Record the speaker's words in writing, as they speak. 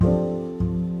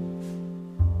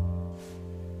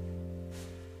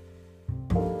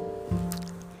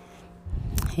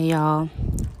Hey y'all,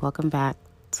 welcome back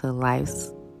to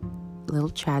Life's Little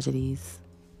Tragedies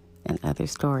and Other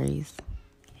Stories.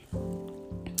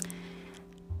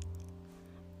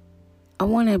 I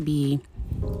want to be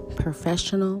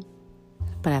professional,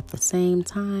 but at the same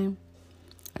time,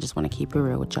 I just want to keep it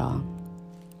real with y'all.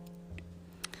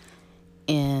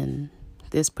 In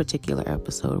this particular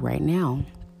episode right now,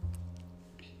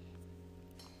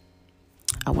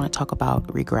 I want to talk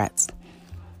about regrets.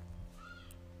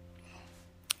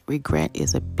 Regret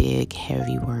is a big,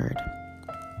 heavy word.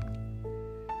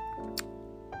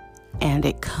 And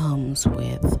it comes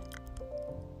with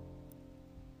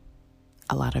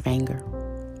a lot of anger,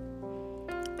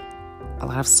 a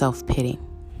lot of self-pity.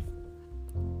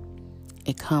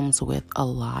 It comes with a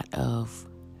lot of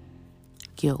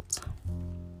guilt.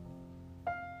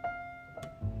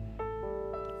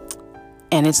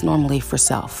 And it's normally for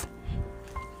self.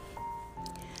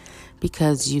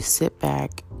 Because you sit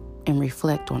back and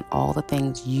reflect on all the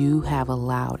things you have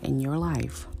allowed in your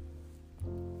life.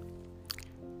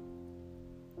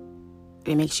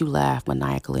 It makes you laugh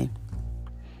maniacally,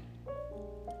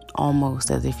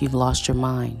 almost as if you've lost your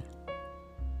mind.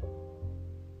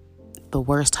 The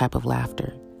worst type of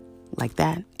laughter like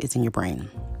that is in your brain.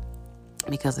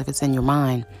 Because if it's in your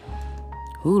mind,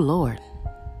 Lord,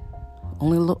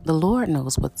 only the Lord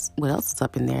knows what else is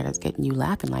up in there that's getting you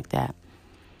laughing like that.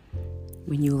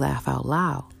 When you laugh out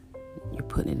loud, you're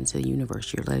putting it into the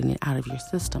universe. You're letting it out of your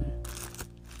system.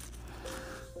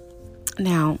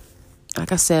 Now,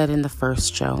 like I said in the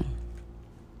first show,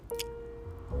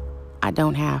 I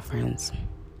don't have friends.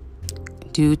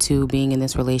 Due to being in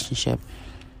this relationship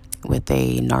with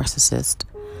a narcissist,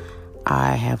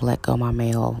 I have let go my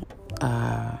male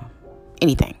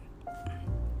anything.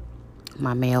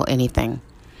 My male anything.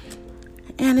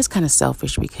 And it's kind of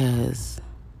selfish because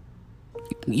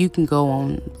you can go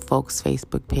on folks'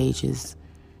 Facebook pages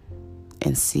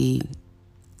and see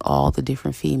all the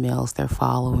different females they're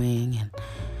following and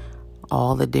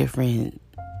all the different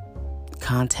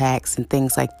contacts and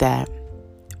things like that.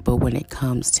 But when it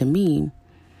comes to me,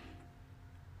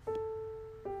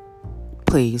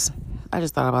 please, I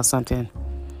just thought about something.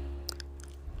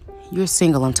 You're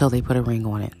single until they put a ring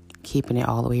on it. Keeping it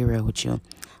all the way real with you.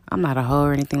 I'm not a hoe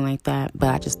or anything like that, but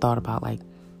I just thought about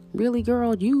really,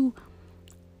 girl, you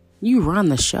run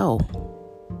the show.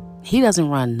 He doesn't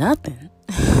run nothing.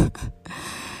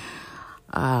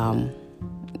 I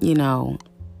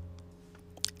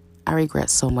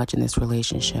regret so much in this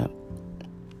relationship.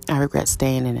 I regret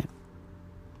staying in it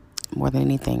more than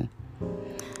anything.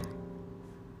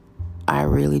 I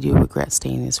really do regret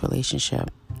staying in this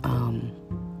relationship.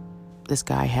 This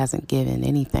guy hasn't given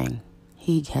anything.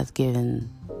 He has given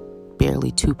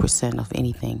barely 2% of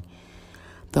anything.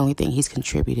 The only thing he's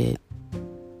contributed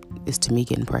is to me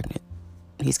getting pregnant.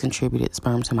 He's contributed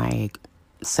sperm to my egg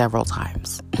several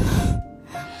times.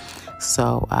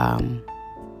 So, I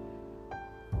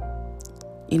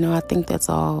think that's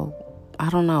all. I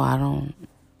don't know.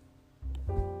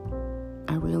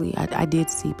 I did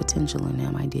see potential in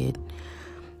him. I did.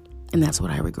 And that's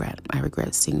what I regret. I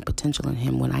regret seeing potential in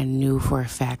him when I knew for a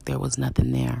fact there was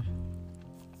nothing there.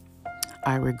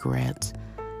 I regret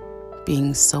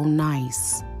being so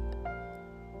nice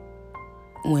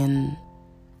when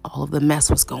all of the mess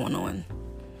was going on.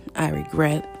 I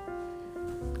regret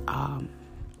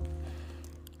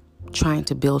trying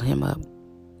to build him up.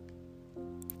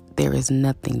 There is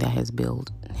nothing that has built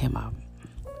him up.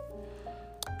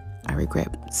 I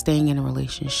regret staying in a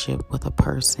relationship with a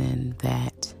person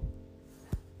that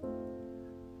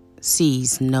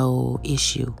sees no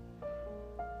issue.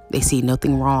 They see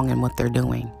nothing wrong in what they're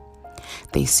doing.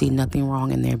 They see nothing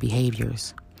wrong in their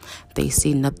behaviors. They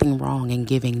see nothing wrong in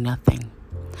giving nothing.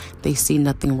 They see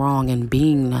nothing wrong in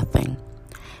being nothing.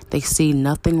 They see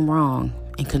nothing wrong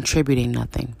in contributing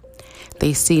nothing.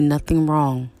 They see nothing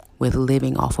wrong with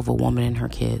living off of a woman and her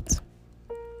kids.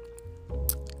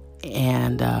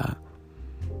 And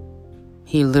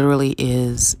he literally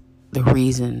is the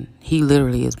reason. He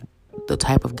literally is the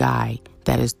type of guy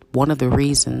that is one of the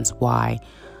reasons why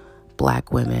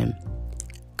black women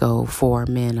go for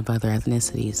men of other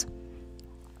ethnicities.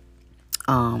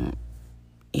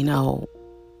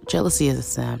 Jealousy is a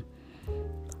sin,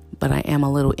 but I am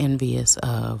a little envious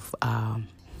of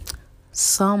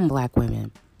some black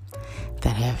women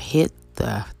that have hit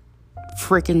the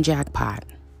freaking jackpot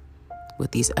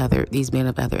with these men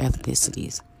of other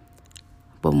ethnicities.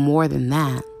 But more than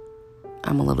that,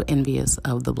 I'm a little envious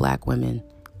of the black women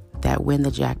that win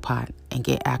the jackpot and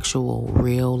get actual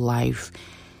real life,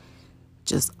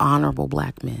 just honorable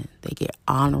black men. They get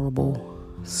honorable,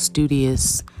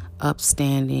 studious,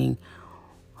 upstanding,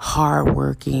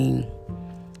 hardworking,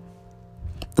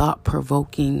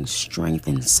 thought-provoking,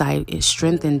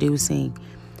 strength-inducing,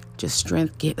 just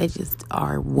strength. They just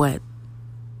are what,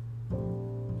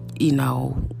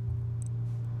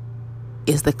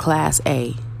 is the class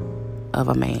A of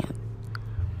a man.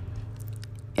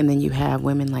 And then you have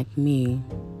women like me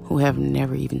who have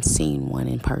never even seen one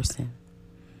in person.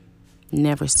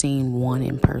 Never seen one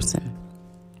in person.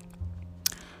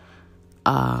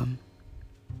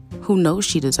 Who knows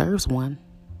she deserves one.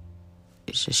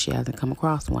 It's just she hasn't come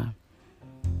across one.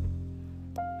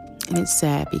 And it's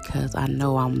sad because I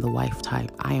know I'm the wife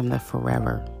type. I am the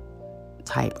forever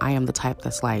type. I am the type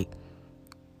that's like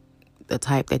the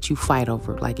type that you fight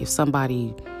over. Like if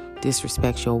somebody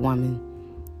disrespects your woman,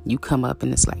 you come up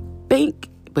and it's like bink,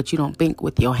 but you don't bink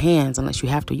with your hands unless you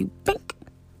have to. You bink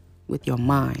with your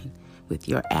mind, with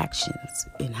your actions,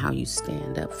 and how you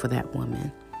stand up for that woman.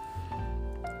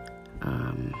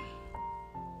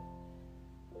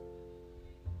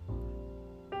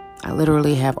 I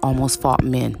literally have almost fought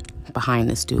men behind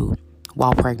this dude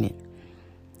while pregnant.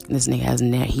 This nigga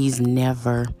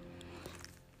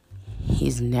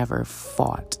he's never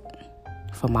fought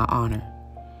for my honor.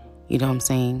 You know what I'm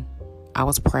saying? I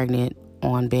was pregnant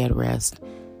on bed rest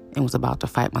and was about to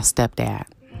fight my stepdad.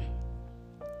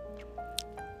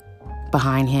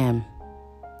 Behind him,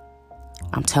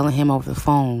 I'm telling him over the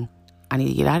phone, I need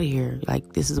to get out of here.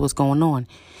 Like, this is what's going on.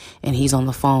 And he's on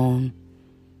the phone,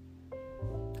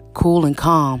 cool and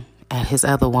calm at his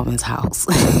other woman's house.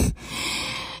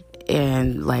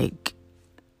 And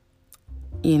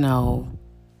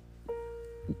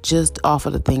just off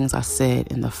of the things I said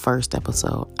in the first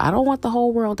episode, I don't want the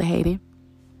whole world to hate him.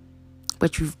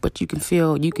 But you can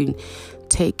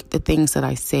take the things that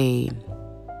I say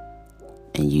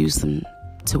and use them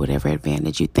to whatever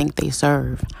advantage you think they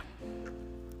serve.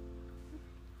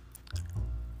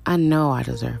 I know I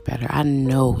deserve better. I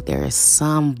know there is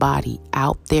somebody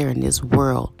out there in this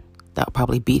world that will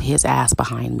probably beat his ass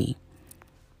behind me.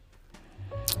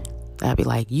 That'd be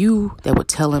like you, that would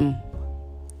tell him,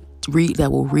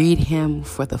 that will read him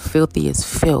for the filthiest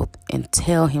filth and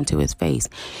tell him to his face,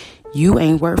 you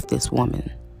ain't worth this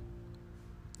woman.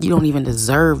 You don't even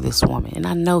deserve this woman. And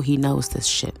I know he knows this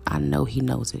shit. I know he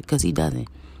knows it because he doesn't.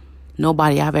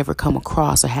 Nobody I've ever come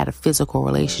across or had a physical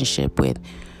relationship with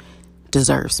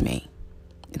deserves me.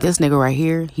 This nigga right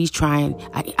here, he's trying.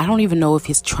 I don't even know if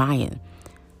he's trying,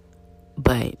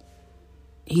 but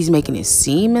he's making it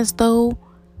seem as though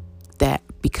that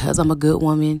because I'm a good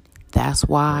woman, that's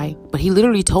why. But he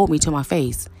literally told me to my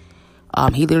face.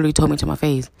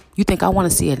 You think I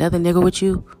want to see another nigga with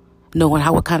you, knowing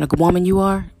what kind of woman you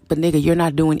are? But nigga, you're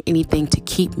not doing anything to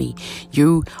keep me.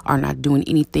 You are not doing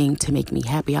anything to make me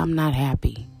happy. I'm not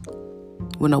happy.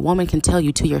 When a woman can tell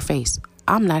you to your face,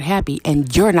 I'm not happy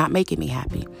and you're not making me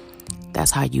happy,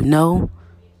 that's how you know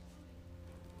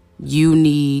you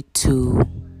need to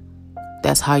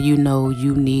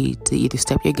either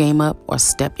step your game up or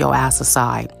step your ass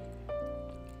aside.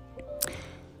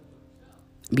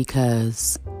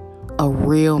 Because a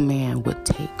real man would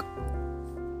take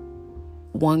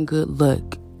one good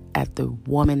look at the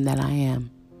woman that I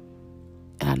am,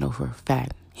 and I know for a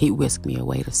fact he'd whisk me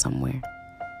away to somewhere.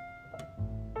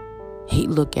 He'd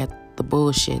look at the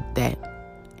bullshit that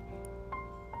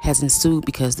has ensued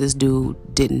because this dude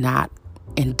did not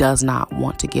and does not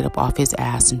want to get up off his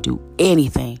ass and do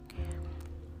anything.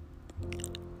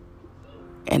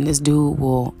 And this dude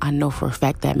I know for a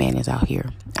fact that man is out here.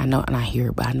 I know, and I hear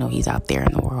it, but I know he's out there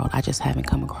in the world. I just haven't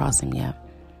come across him yet.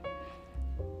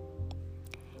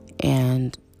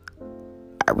 And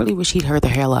I really wish he'd hurry the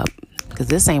hell up, because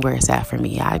this ain't where it's at for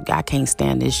me. I can't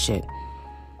stand this shit.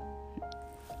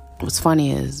 What's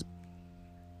funny is,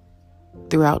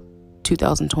 throughout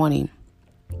 2020,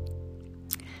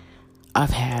 I've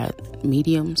had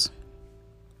mediums,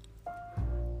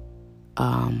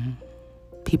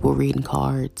 people reading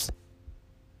cards.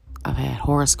 I've had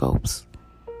horoscopes.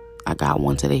 I got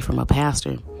one today from a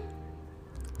pastor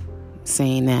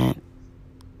saying that,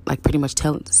 pretty much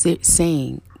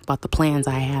saying about the plans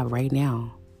I have right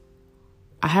now.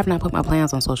 I have not put my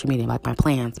plans on social media, my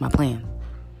plans.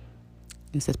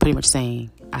 It says pretty much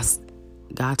saying,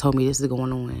 God told me this is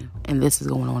going on and this is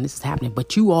going on, this is happening,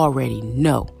 but you already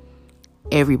know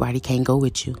everybody can't go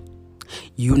with you.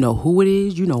 You know who it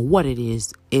is, you know what it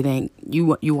is. It ain't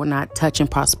you are not touching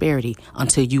prosperity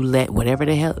until you let what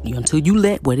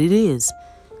it is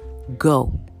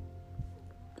go.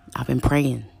 I've been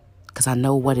praying because I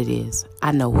know what it is.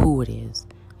 I know who it is.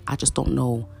 I just don't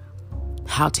know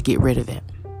how to get rid of it.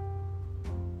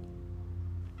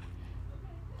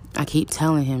 I keep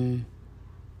telling him,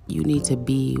 you need to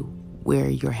be where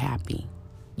you're happy.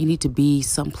 You need to be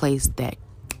someplace that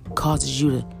causes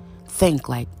you to think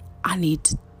like, I need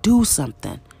to do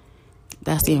something.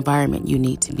 That's the environment you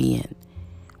need to be in.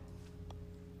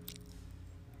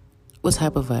 What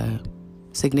type of a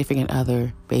significant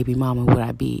other, baby mama would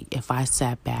I be if I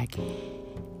sat back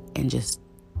and just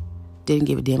didn't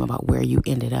give a damn about where you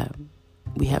ended up?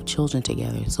 We have children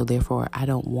together, so therefore I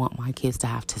don't want my kids to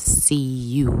have to see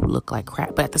you look like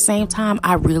crap. But at the same time,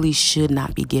 I really should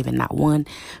not be giving not one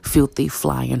filthy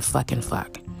flying fucking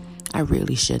fuck. I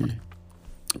really shouldn't.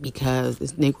 Because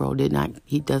this Negro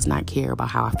does not care about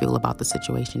how I feel about the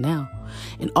situation now.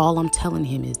 And all I'm telling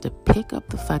him is to pick up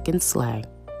the fucking slack,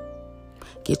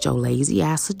 get your lazy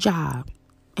ass a job,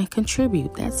 and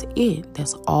contribute. That's it.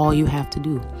 That's all you have to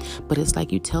do. But it's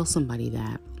like you tell somebody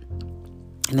that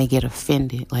and they get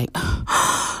offended. Like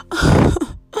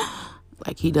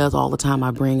he does all the time.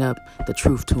 I bring up the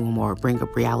truth to him or bring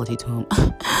up reality to him.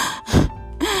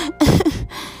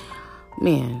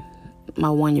 Man, my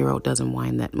 1-year-old doesn't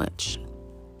whine that much.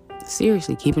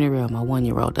 Seriously, keeping it real, my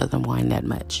 1-year-old doesn't whine that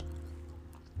much.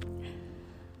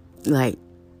 Like,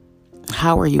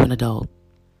 how are you an adult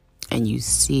and you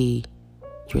see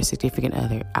your significant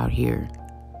other out here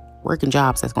working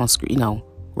jobs that's going to,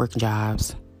 working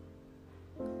jobs,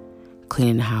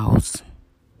 cleaning the house,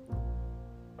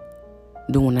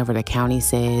 doing whatever the county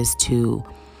says to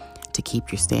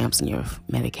keep your stamps and your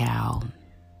Medi-Cal,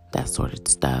 that sort of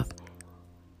stuff.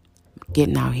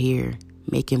 Getting out here,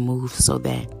 making moves so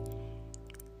that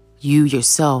you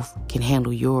yourself can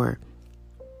handle your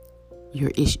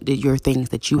things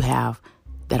that you have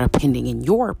that are pending in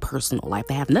your personal life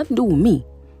that have nothing to do with me,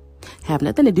 have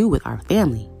nothing to do with our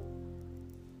family.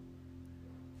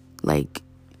 Like,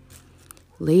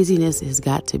 laziness has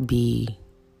got to be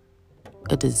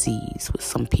a disease with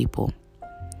some people.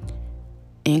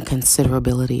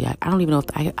 Inconsiderability. I don't even know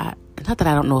if not that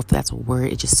I don't know if that's a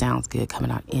word. It just sounds good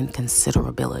coming out.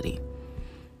 Inconsiderability.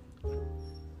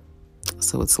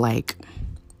 So it's like,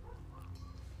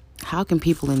 how can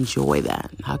people enjoy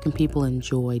that? How can people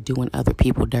enjoy doing other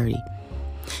people dirty?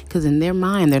 Because in their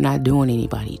mind, they're not doing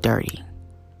anybody dirty.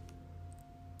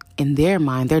 In their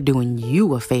mind, they're doing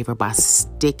you a favor by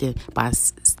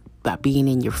being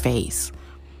in your face.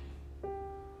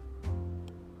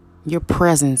 Your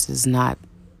presence is like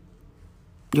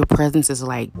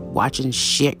watching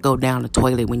shit go down the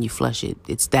toilet when you flush it.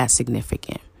 It's that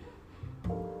significant.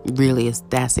 Really, it's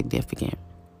that significant.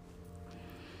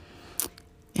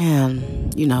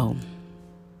 And,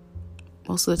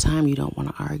 most of the time you don't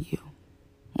want to argue.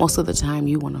 Most of the time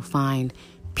you want to find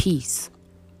peace.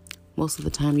 Most of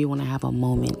the time you want to have a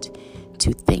moment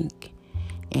to think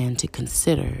and to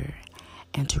consider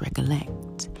and to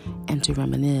recollect and to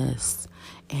reminisce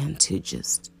and to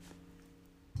just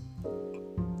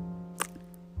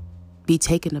be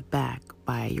taken aback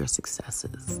by your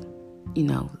successes.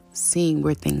 Seeing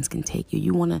where things can take you.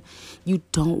 You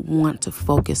don't want to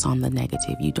focus on the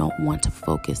negative. You don't want to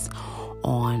focus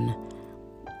on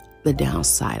the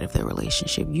downside of the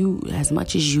relationship. You, as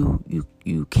much as you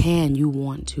can, you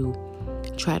want to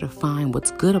try to find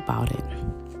what's good about it.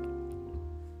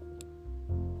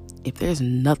 If there's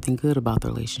nothing good about the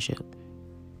relationship,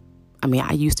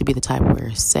 I used to be the type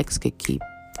where sex could keep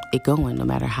it going no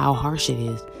matter how harsh it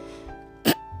is.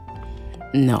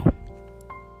 No.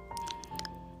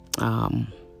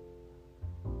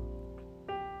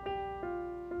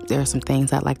 There are some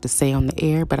things I'd like to say on the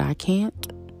air, but I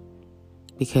can't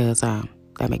because that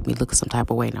make me look some type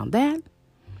of way. Now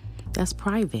that's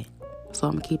private, so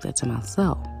I'm gonna keep that to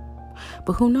myself.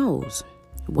 But who knows?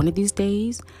 One of these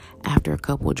days, after a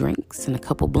couple of drinks and a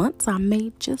couple blunts, I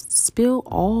may just spill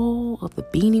all of the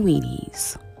beanie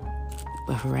weenies.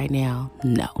 But for right now,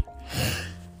 no.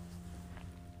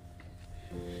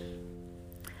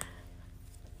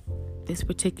 This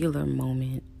particular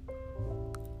moment,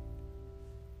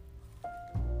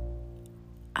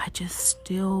 I just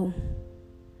still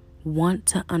want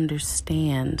to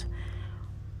understand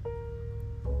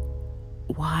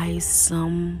why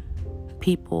some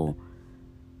people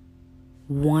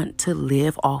want to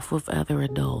live off of other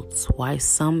adults, why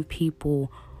some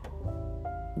people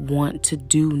want to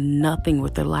do nothing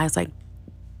with their lives. Like,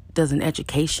 does an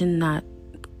education not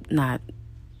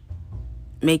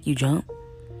make you jump?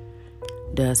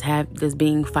 Does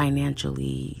being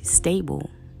financially stable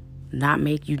not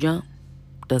make you jump?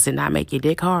 Does it not make your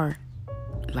dick hard?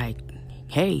 Like,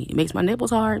 hey, it makes my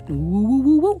nipples hard. Woo, woo,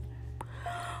 woo, woo.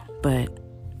 But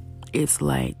it's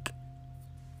like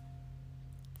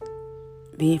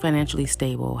being financially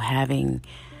stable, having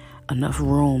enough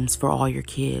rooms for all your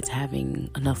kids, having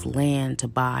enough land to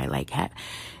buy,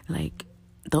 like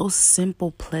those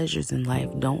simple pleasures in life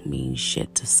don't mean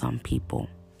shit to some people.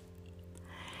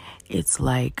 It's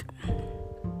like,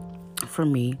 for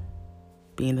me,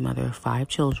 being the mother of 5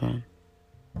 children,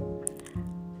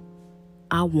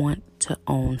 I want to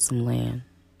own some land.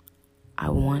 I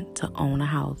want to own a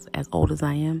house. As old as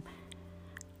I am,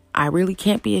 I really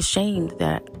can't be ashamed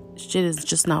that shit is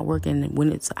just not working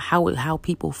when it's how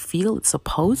people feel it's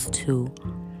supposed to,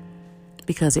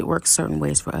 because it works certain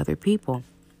ways for other people.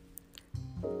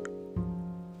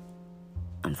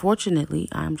 Unfortunately,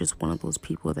 I'm just one of those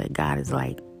people that God is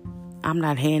like, I'm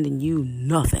not handing you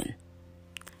nothing.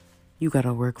 You got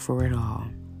to work for it all.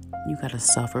 You got to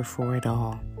suffer for it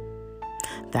all.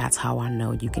 That's how I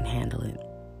know you can handle it.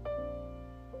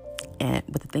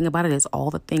 But the thing about it is, all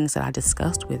the things that I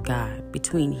discussed with God,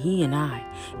 between He and I,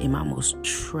 in my most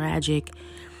tragic,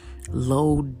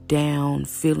 low down,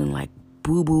 feeling like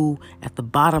boo-boo at the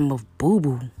bottom of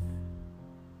boo-boo,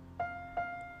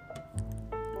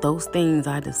 those things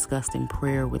I discussed in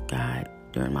prayer with God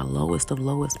during my lowest of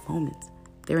lowest moments,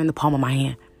 they're in the palm of my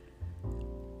hand.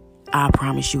 I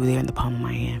promise you, they're in the palm of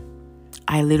my hand.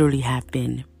 I literally have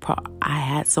been, I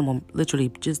had someone literally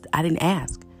I didn't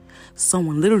ask.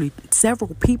 Someone literally,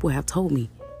 several people have told me,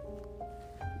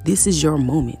 this is your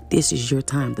moment. This is your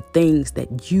time. The things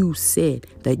that you said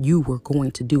that you were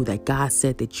going to do, that God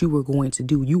said that you were going to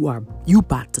do, you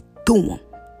about to do them.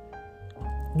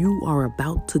 You are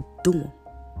about to do them.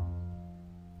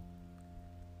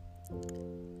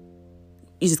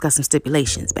 You just got some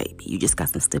stipulations, baby. You just got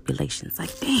some stipulations.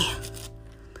 Like, damn,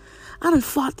 I done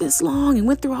fought this long and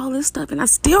went through all this stuff and I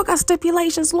still got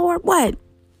stipulations, Lord. What?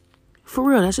 For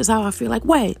real, that's just how I feel. Like,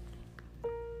 wait.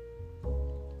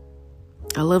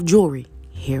 I love jewelry.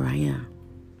 Here I am.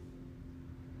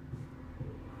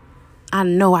 I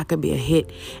know I could be a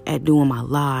hit at doing my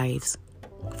lives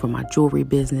for my jewelry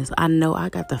business. I know I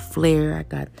got the flair. I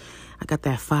got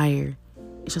that fire.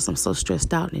 It's just I'm so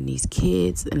stressed out and these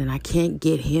kids, and then I can't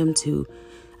get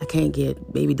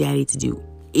baby daddy to do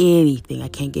anything. I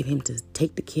can't get him to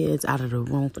take the kids out of the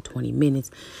room for 20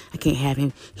 minutes. I can't have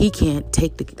him. He can't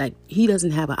take he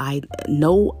doesn't have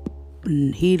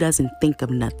he doesn't think of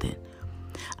nothing.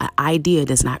 An idea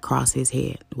does not cross his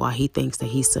head. While he thinks that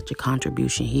he's such a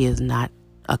contribution, he is not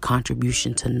a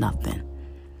contribution to nothing.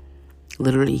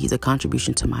 Literally, he's a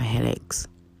contribution to my headaches.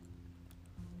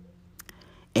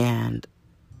 And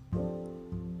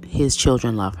his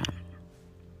children love him.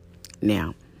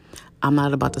 Now, I'm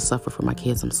not about to suffer for my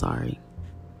kids. I'm sorry.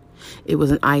 It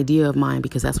was an idea of mine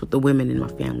because that's what the women in my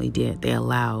family did. They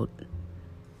allowed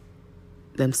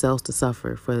themselves to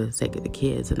suffer for the sake of the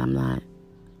kids. And I'm not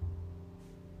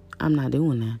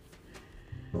doing that.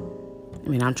 I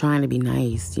mean, I'm trying to be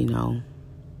nice,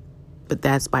 but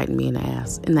that's biting me in the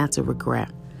ass. And that's a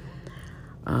regret.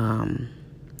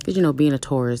 Because, being a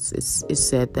Taurus, it's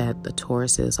said that the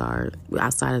Tauruses are,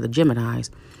 outside of the Geminis,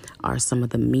 are some of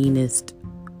the meanest,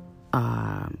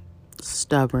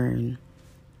 stubborn,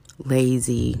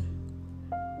 lazy,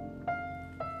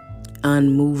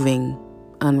 unmoving,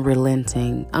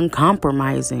 unrelenting,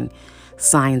 uncompromising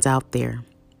signs out there.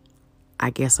 I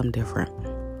guess I'm different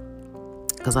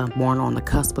because I'm born on the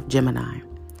cusp of Gemini.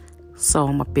 So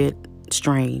I'm a bit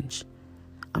strange.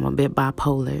 I'm a bit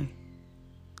bipolar.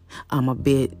 I'm a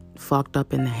bit fucked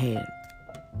up in the head.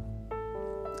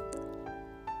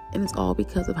 And it's all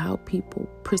because of how people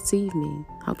perceive me,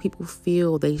 how people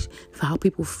feel they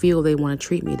want to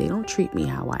treat me. They don't treat me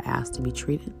how I ask to be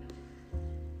treated.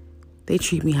 They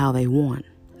treat me how they want,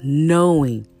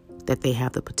 knowing that they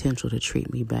have the potential to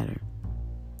treat me better.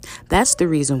 That's the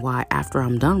reason why after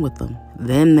I'm done with them,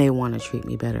 then they want to treat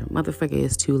me better. Motherfucker,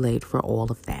 it's too late for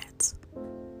all of that.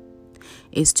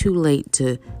 It's too late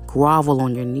to grovel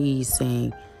on your knees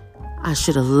saying, I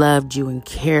should have loved you and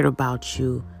cared about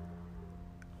you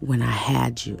when I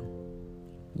had you.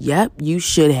 Yep, you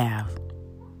should have.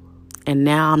 And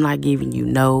now I'm not giving you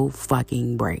no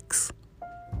fucking breaks.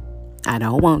 I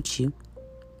don't want you.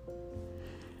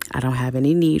 I don't have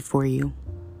any need for you.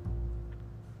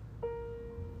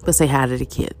 But say hi to the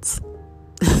kids.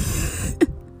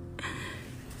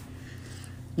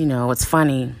 It's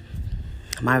funny.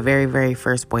 My very, very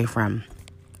first boyfriend,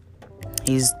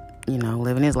 he's,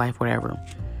 living his life, whatever.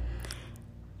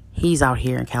 He's out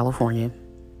here in California.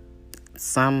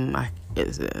 Somewhere.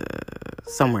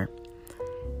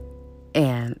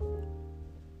 And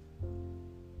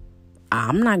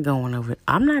I'm not going over.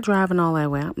 I'm not driving all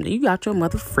that way. You got your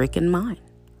mother freaking mind.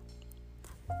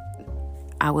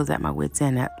 I was at my wit's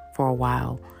end for a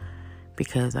while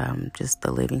because just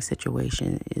the living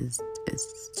situation is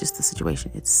just the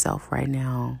situation itself right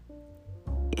now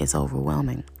is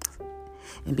overwhelming.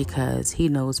 And because he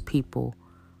knows people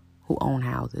who own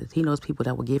houses, he knows people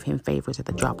that will give him favors at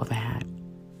the drop of a hat.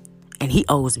 And he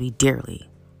owes me dearly.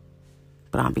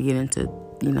 But I'm beginning to,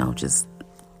 just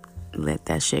let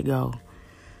that shit go.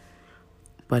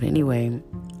 But anyway,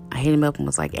 I hit him up and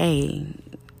was like, hey,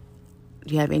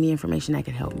 do you have any information that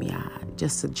could help me out?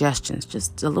 Just suggestions,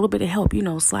 just a little bit of help,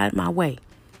 slide my way.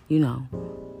 You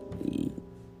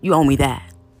owe me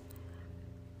that.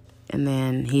 And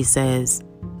then he says,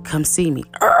 come see me.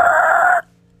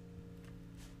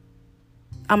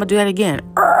 I'm going to do that again.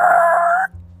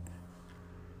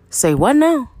 Say what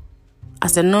now? I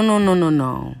said,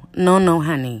 no,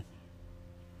 honey.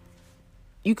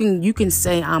 You can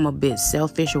say I'm a bit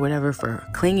selfish or whatever for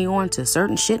clinging on to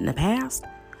certain shit in the past.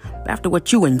 But after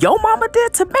what you and your mama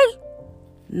did to me,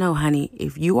 no, honey.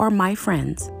 If you are my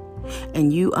friends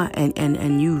and you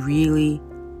and you really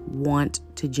want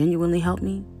to genuinely help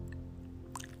me,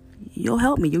 you'll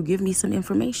help me. You'll give me some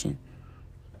information.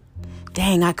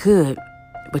 Dang, I could,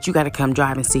 but you got to come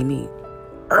drive and see me.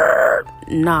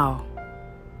 No.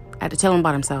 I had to tell him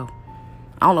about himself.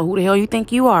 I don't know who the hell you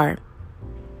think you are.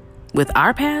 With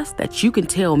our past, that you can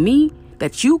tell me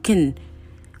that you can,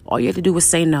 all you have to do is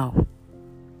say no.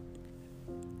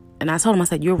 And I told him, I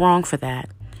said, you're wrong for that.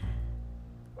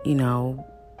 Because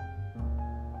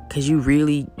you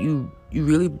really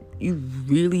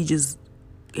just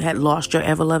had lost your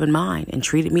ever-loving mind and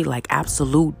treated me like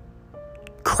absolute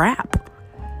crap.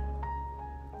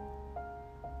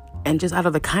 And just out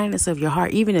of the kindness of your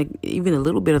heart, even a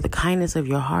little bit of the kindness of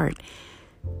your heart,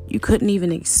 you couldn't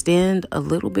even extend a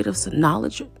little bit of some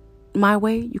knowledge my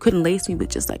way. You couldn't lace me with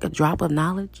just like a drop of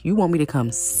knowledge. You want me to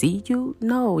come see you?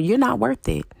 No, you're not worth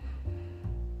it.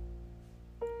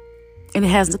 And it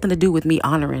has nothing to do with me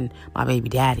honoring my baby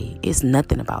daddy. It's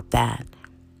nothing about that.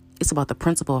 It's about the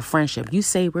principle of friendship. You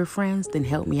say we're friends, then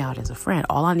help me out as a friend.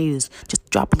 All I need is just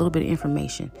drop a little bit of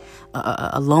information,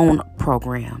 a loan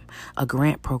program, a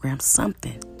grant program,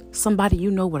 something. Somebody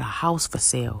with a house for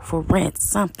sale, for rent,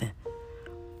 something.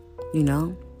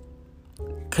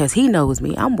 Because he knows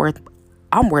me. I'm worth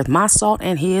my salt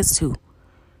and his too.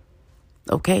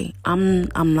 Okay? I'm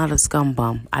not a scum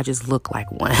bum. I just look like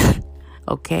one.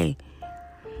 Okay?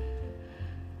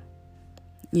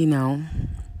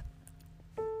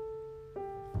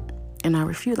 And I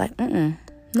refuse, like,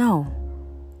 no.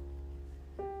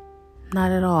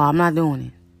 Not at all. I'm not doing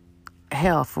it.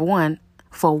 Hell, for one,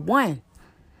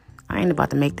 I ain't about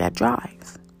to make that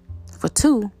drive. For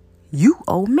two, you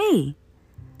owe me.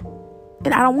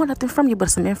 And I don't want nothing from you but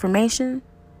some information.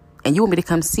 And you want me to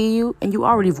come see you. And you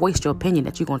already voiced your opinion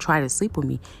that you're going to try to sleep with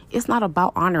me. It's not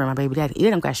about honoring my baby daddy.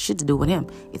 It ain't got shit to do with him.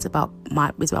 It's about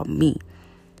me.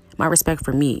 My respect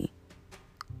for me.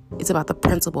 It's about the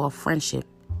principle of friendship.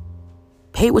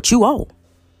 Pay what you owe.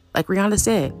 Like Rihanna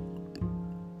said,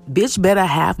 bitch better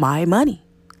have my money.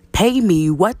 Pay me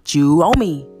what you owe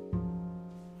me.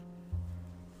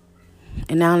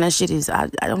 And now that shit is, I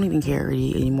don't even care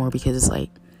anymore, because it's like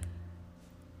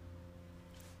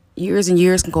years and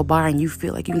years can go by and you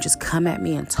feel like you can just come at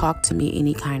me and talk to me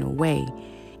any kind of way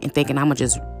and thinking I'm going to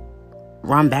just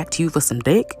run back to you for some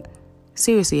dick.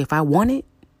 Seriously, if I want it,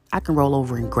 I can roll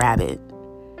over and grab it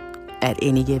at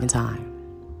any given time.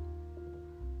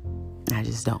 I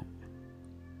just don't.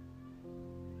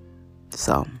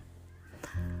 So,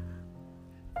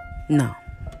 no.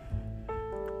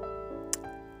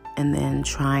 And then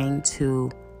trying to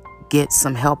get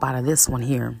some help out of this one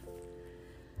here.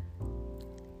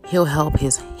 He'll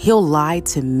lie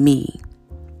to me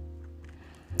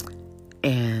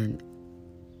and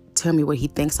tell me what he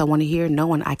thinks I want to hear,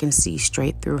 knowing I can see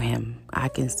straight through him.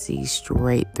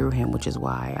 Which is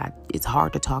why it's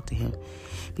hard to talk to him,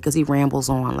 because he rambles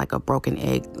on like a broken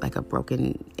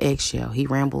eggshell. He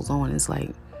rambles on. It's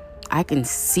like, I can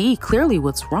see clearly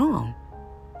what's wrong.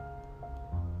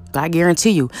 But I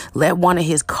guarantee you, let one of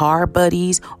his car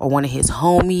buddies or one of his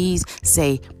homies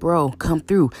say, bro, come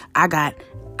through. I got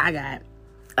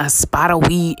a spot of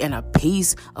weed and a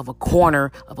piece of a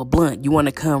corner of a blunt. You want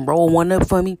to come roll one up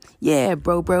for me? Yeah,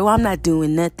 bro, I'm not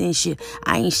doing nothing. Shit.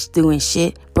 I ain't doing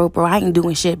shit. Bro, I ain't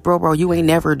doing shit. Bro, you ain't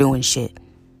never doing shit.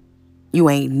 You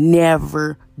ain't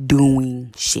never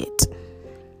doing shit.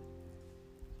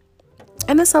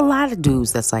 And there's a lot of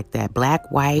dudes that's like that.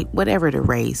 Black, white, whatever the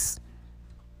race.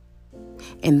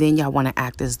 And then y'all want to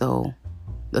act as though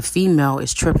the female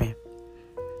is tripping.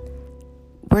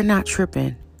 We're not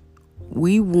tripping.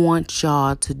 We want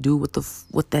y'all to do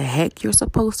what the heck you're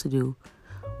supposed to do.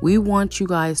 We want you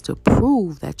guys to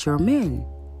prove that you're men.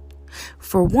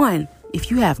 For one,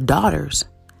 if you have daughters,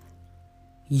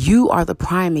 you are the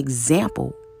prime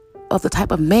example of the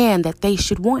type of man that they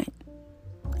should want.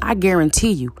 I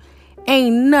guarantee you,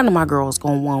 ain't none of my girls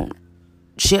gonna want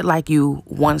shit like you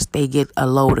once they get a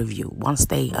load of you. Once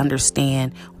they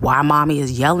understand why mommy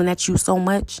is yelling at you so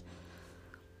much.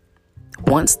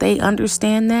 Once they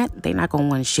understand that, they're not going to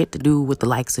want shit to do with the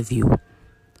likes of you.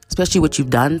 Especially what you've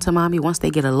done to mommy. Once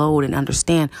they get a load and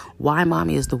understand why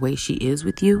mommy is the way she is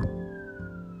with you.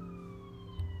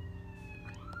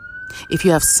 If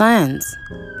you have sons,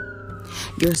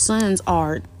 your sons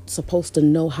are supposed to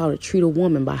know how to treat a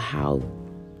woman by how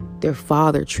their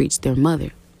father treats their mother.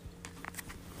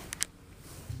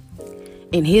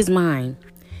 In his mind,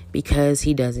 because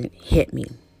he doesn't hit me,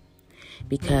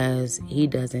 because he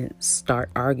doesn't start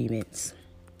arguments,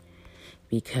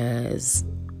 because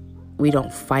we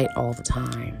don't fight all the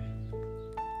time,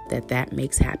 that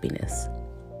makes happiness.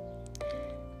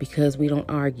 Because we don't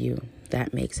argue,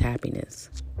 that makes happiness.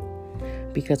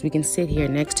 Because we can sit here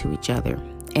next to each other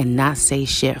and not say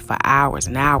shit for hours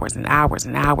and hours and hours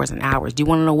and hours and hours. Do you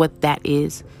want to know what that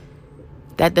is?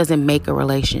 That doesn't make a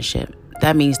relationship.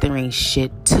 That means there ain't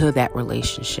shit to that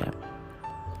relationship.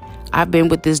 I've been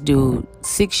with this dude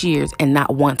 6 years and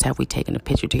not once have we taken a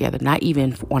picture together. Not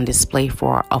even on display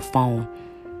for a phone.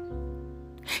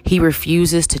 He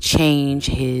refuses to change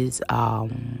his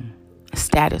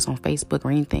status on Facebook or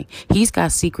anything. He's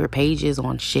got secret pages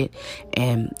on shit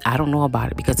and I don't know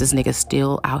about it because this nigga's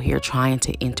still out here trying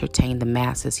to entertain the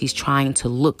masses. He's trying to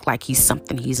look like he's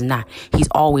something he's not. He's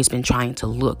always been trying to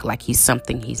look like he's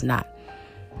something he's not.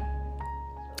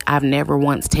 I've never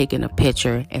once taken a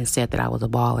picture and said that I was a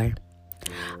baller.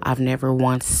 I've never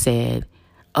once said,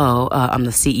 I'm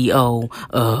the CEO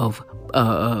of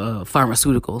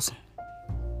pharmaceuticals.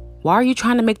 Why are you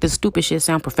trying to make this stupid shit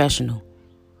sound professional?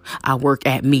 I work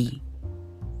at me.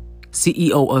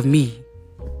 CEO of me.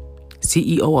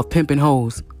 CEO of Pimpin'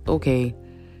 Hoes. Okay.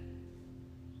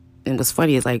 And what's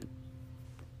funny is like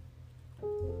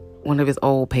one of his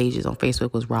old pages on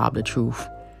Facebook was Rob the Truth.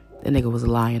 The nigga was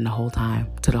lying the whole time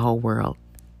to the whole world.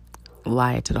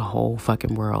 Lying to the whole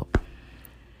fucking world.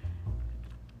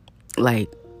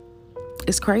 Like,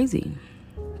 it's crazy.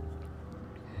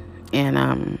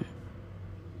 And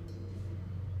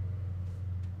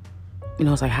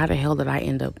it's like, how the hell did I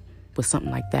end up with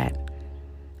something like that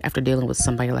after dealing with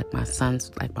somebody like my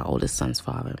oldest son's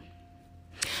father?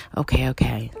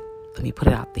 Okay. Let me put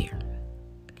it out there.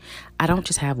 I don't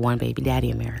just have one baby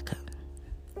daddy, America.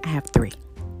 I have 3.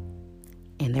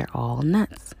 And they're all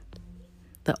nuts.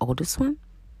 The oldest one,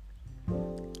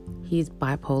 he's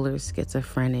bipolar,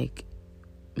 schizophrenic,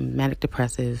 manic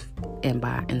depressive,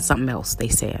 and something else they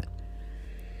said.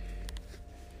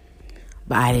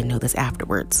 But I didn't know this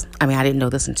afterwards. I didn't know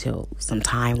this until some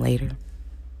time later.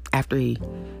 After he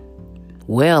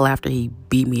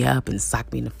beat me up and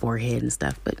socked me in the forehead and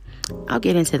stuff. But I'll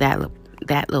get into that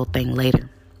little thing later.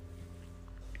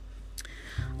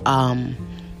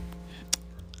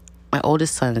 My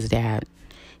oldest son's dad,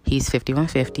 he's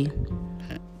 5150.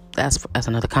 That's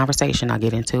another conversation. I'll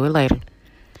get into it later.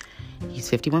 He's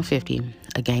 5150,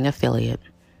 a gang affiliate.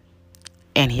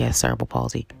 And he has cerebral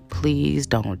palsy. Please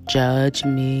don't judge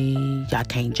me. Y'all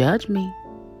can't judge me.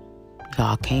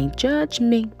 Y'all can't judge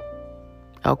me.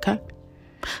 Okay?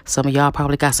 Some of y'all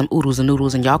probably got some oodles and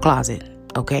noodles in y'all closet.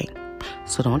 Okay?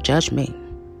 So don't judge me.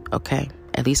 Okay?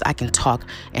 At least I can talk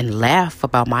and laugh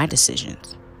about my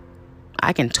decisions.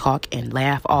 I can talk and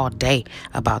laugh all day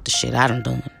about the shit I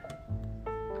done.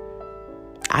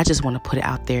 I just want to put it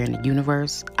out there in the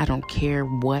universe. I don't care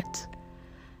what.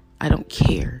 I don't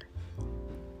care.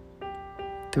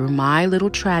 Through my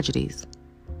little tragedies,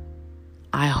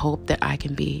 I hope that I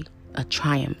can be a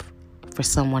triumph for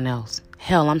someone else.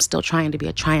 Hell, I'm still trying to be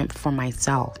a triumph for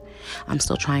myself. I'm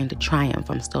still trying to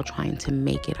triumph. I'm still trying to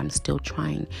make it. I'm still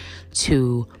trying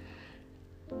to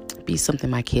be something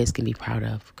my kids can be proud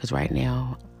of. Because right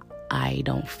now, I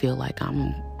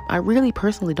really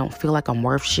personally don't feel like I'm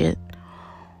worth shit.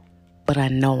 But I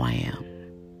know I am.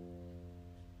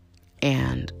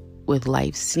 And with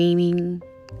life seemingly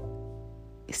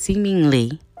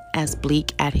as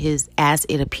bleak as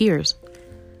it appears,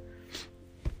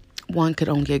 one could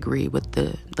only agree with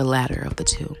the latter of the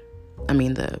two.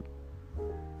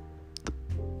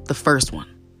 The first one.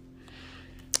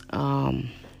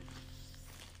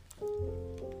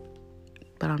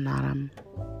 But I'm not.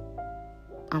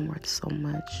 I'm worth so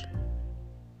much.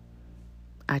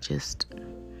 I just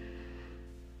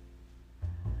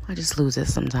lose it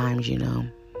sometimes,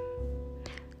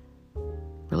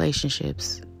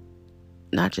 Relationships,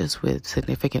 not just with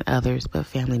significant others, but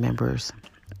family members,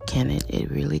 it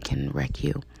really can wreck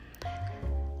you.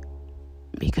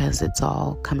 Because it's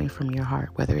all coming from your heart,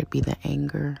 whether it be the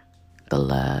anger, the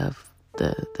love,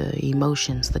 the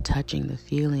emotions, the touching, the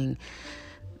feeling.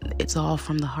 It's all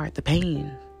from the heart. The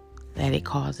pain that it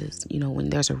causes, when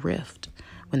there's a rift,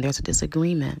 when there's a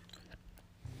disagreement.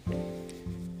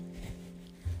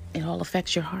 It all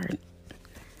affects your heart.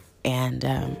 And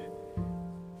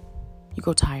you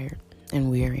go tired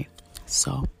and weary.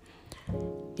 So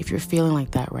if you're feeling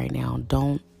like that right now,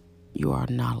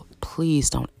 please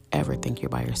don't ever think you're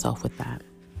by yourself with that.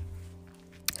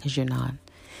 Because you're not.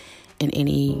 And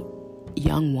any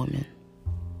young woman,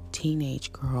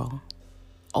 teenage girl,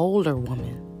 older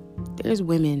woman, there's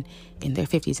women in their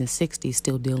 50s and 60s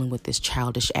still dealing with this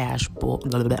childish ass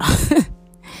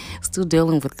still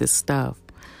dealing with this stuff.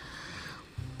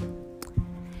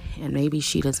 And maybe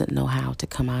she doesn't know how to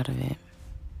come out of it.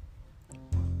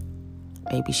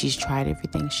 Maybe she's tried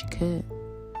everything she could.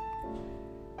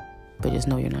 But just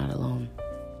know you're not alone.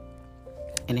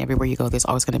 And everywhere you go, there's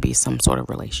always going to be some sort of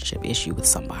relationship issue with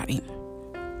somebody.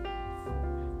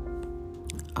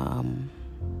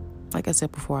 Like I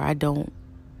said before, I don't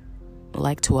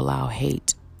like to allow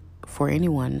hate for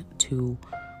anyone to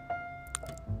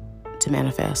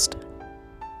manifest.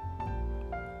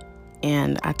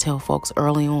 And I tell folks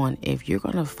early on, if you're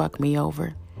going to fuck me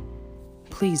over,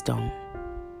 please don't.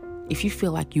 If you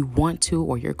feel like you want to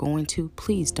or you're going to,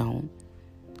 please don't.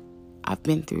 I've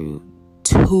been through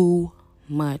too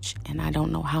much and I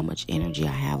don't know how much energy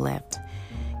I have left,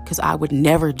 because I would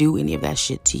never do any of that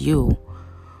shit to you.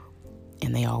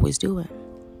 And they always do it.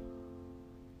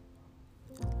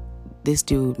 This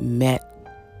dude met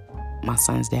my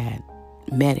son's dad.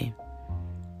 Met him.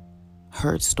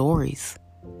 Heard stories.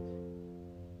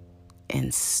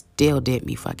 And still did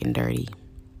me fucking dirty.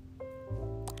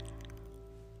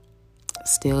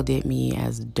 Still did me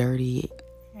as dirty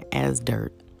as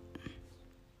dirt.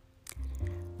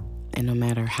 And no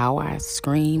matter how I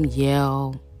scream,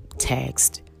 yell,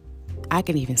 text, I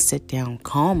can even sit down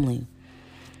calmly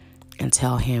and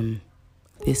tell him,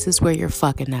 this is where you're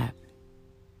fucking up.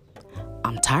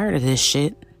 I'm tired of this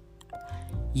shit.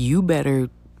 You better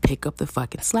pick up the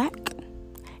fucking slack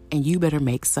and you better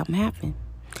make something happen.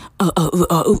 I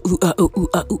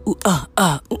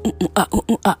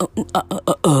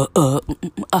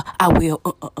will.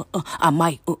 I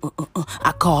might.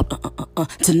 I called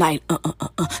tonight.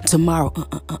 Tomorrow.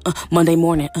 Monday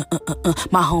morning.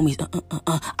 My homies.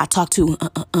 I talk to.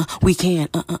 We can.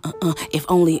 If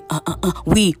only.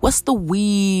 We. What's the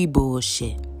we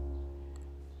bullshit?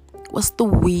 What's the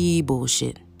we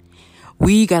bullshit?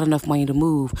 We got enough money to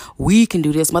move. We can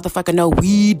do this. Motherfucker, no,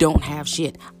 we don't have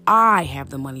shit. I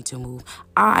have the money to move.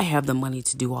 I have the money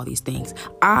to do all these things.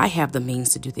 I have the means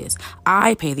to do this.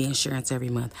 I pay the insurance every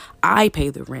month. I pay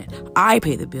the rent. I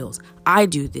pay the bills. I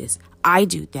do this. I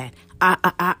do that.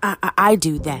 I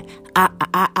do that.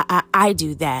 I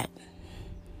do that.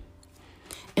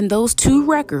 And those two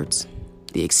records,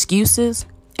 the excuses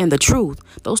and the truth,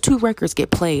 those two records get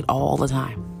played all the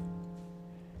time.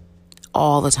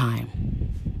 All the time.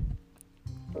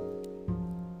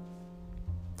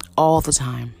 All the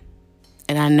time.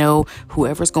 And I know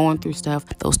whoever's going through stuff,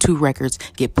 those two records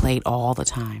get played all the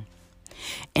time.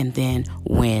 And then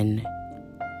when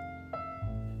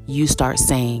you start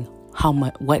saying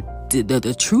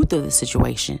the truth of the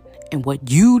situation and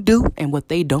what you do and what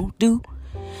they don't do,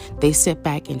 they sit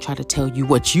back and try to tell you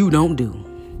what you don't do.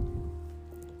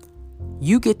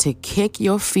 You get to kick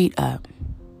your feet up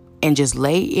and just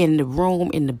lay in the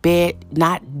room, in the bed,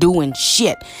 not doing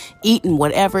shit, eating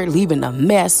whatever, leaving a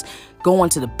mess, going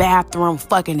to the bathroom,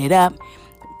 fucking it up,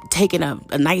 taking a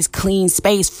nice clean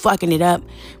space, fucking it up.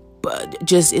 But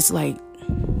just, it's like,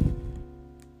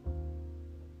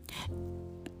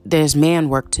 there's man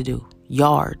work to do,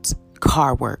 yards,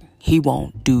 car work. He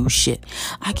won't do shit.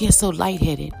 I get so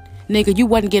lightheaded. Nigga, you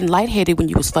wasn't getting lightheaded when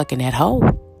you was fucking at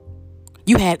home.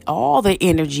 You had all the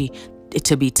energy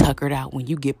to be tuckered out when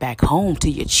you get back home to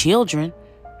your children.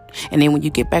 And then when you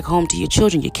get back home to your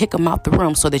children, you kick them out the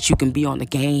room so that you can be on the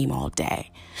game all day,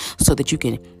 so that you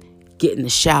can get in the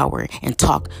shower and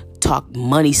talk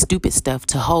money stupid stuff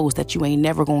to hoes that you ain't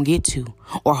never gonna get to,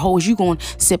 or hoes you gonna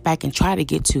sit back and try to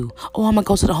get to. Oh, I'm gonna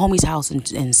go to the homie's house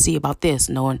and see about this,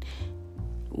 knowing,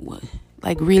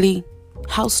 like, really,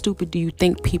 how stupid do you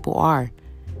think people are?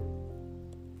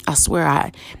 I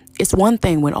swear, it's one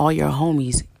thing when all your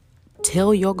homies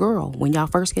tell your girl when y'all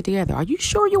first get together, are you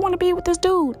sure you want to be with this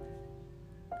dude?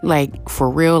 Like, for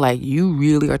real, like, you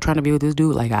really are trying to be with this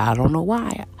dude? Like, I don't know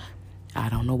why. I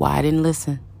don't know why I didn't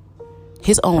listen.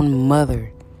 His own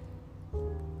mother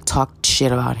talked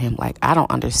shit about him. Like, I don't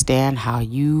understand how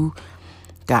you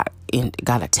got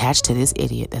attached to this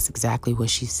idiot. That's exactly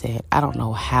what she said. I don't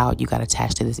know how you got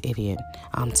attached to this idiot.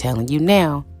 I'm telling you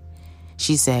now.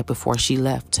 She said before she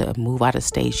left to move out of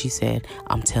state, she said,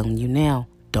 I'm telling you now,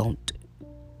 don't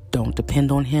Don't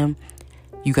depend on him.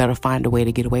 You got to find a way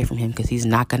to get away from him because he's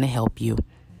not going to help you.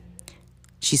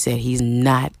 She said, he's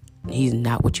not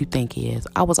what you think he is.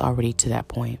 I was already to that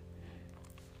point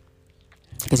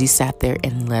because he sat there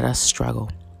and let us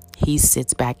struggle. He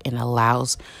sits back and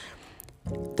allows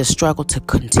the struggle to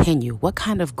continue. What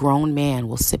kind of grown man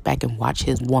will sit back and watch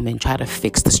his woman try to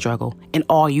fix the struggle and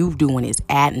all you doing is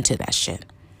adding to that shit?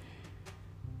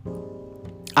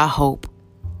 I hope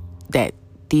that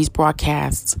these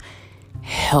broadcasts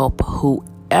help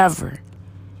whoever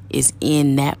is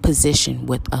in that position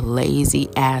with a lazy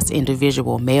ass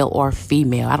individual, male or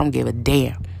female. I don't give a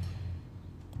damn.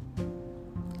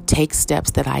 Take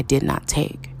steps that I did not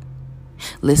take.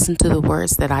 Listen to the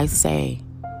words that I say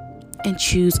and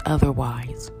choose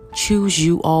otherwise. Choose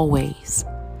you always.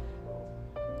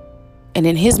 And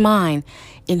in his mind,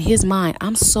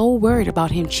 I'm so worried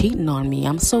about him cheating on me.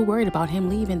 I'm so worried about him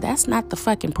leaving. That's not the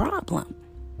fucking problem.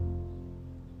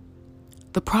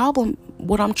 The problem,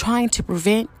 what I'm trying to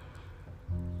prevent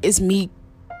is me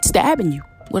stabbing you.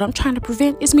 What I'm trying to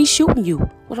prevent is me shooting you.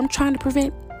 What I'm trying to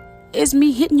prevent is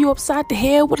me hitting you upside the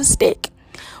head with a stick.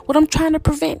 What I'm trying to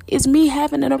prevent is me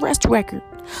having an arrest record.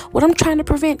 What I'm trying to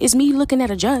prevent is me looking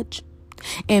at a judge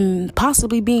and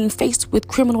possibly being faced with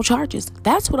criminal charges.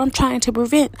 That's what I'm trying to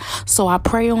prevent. So I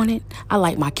pray on it. I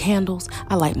light my candles.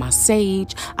 I light my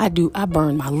sage. I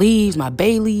burn my leaves, my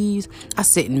bay leaves. I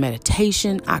sit in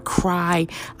meditation. I cry.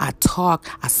 I talk.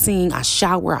 I sing. I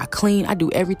shower. I clean. I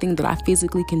do everything that I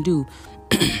physically can do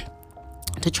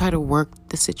to try to work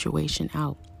the situation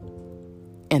out.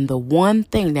 And the one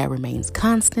thing that remains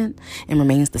constant and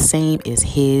remains the same is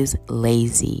his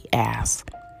lazy ass.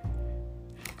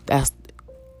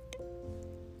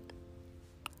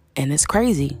 And it's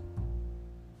crazy.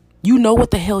 You know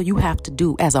what the hell you have to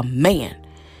do as a man,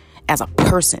 as a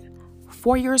person,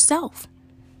 for yourself.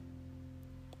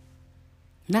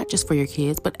 Not just for your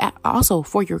kids, but also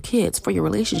for your kids, for your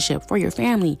relationship, for your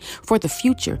family, for the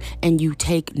future. And you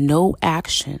take no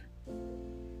action.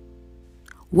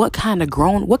 What kind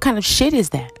of shit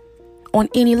is that? On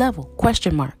any level?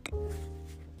 Question mark.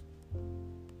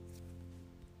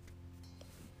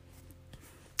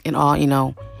 And all,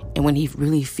 and when he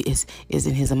really is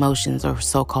in his emotions or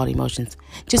so-called emotions,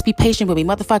 just be patient with me.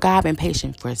 Motherfucker, I've been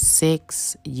patient for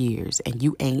 6 years and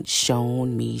you ain't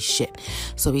shown me shit.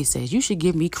 So he says, you should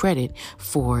give me credit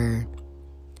for,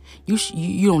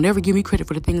 you don't ever give me credit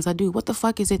for the things I do. What the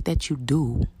fuck is it that you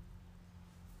do?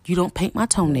 You don't paint my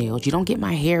toenails. You don't get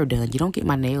my hair done. You don't get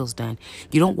my nails done.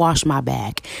 You don't wash my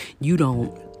back. You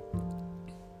don't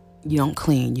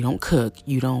clean. You don't cook.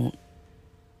 You don't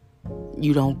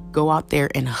go out there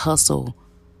and hustle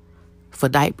for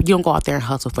diapers. You don't go out there and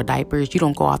hustle for diapers. You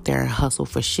don't go out there and hustle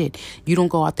for shit. You don't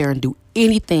go out there and do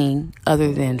anything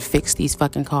other than fix these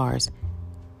fucking cars.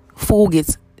 Fool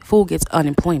gets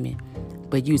unemployment,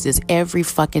 but uses every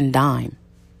fucking dime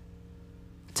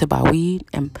to buy weed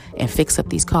and fix up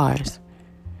these cars.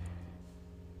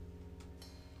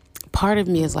 Part of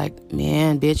me is like,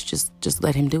 man, bitch, just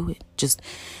let him do it. Just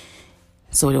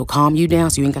so it'll calm you down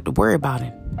so you ain't got to worry about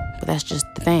him. But that's just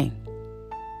the thing.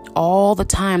 All the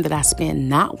time that I spend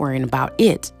not worrying about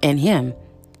it and him,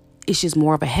 it's just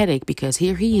more of a headache because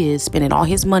here he is spending all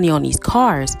his money on these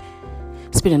cars,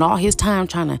 spending all his time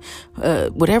trying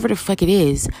to, whatever the fuck it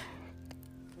is.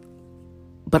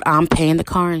 But I'm paying the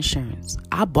car insurance.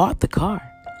 I bought the car.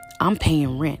 I'm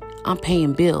paying rent. I'm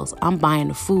paying bills. I'm buying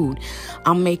the food.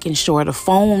 I'm making sure the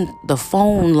phone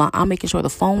line. I'm making sure the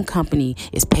phone company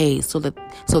is paid so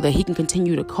that he can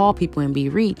continue to call people and be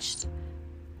reached.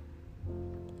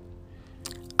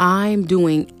 I'm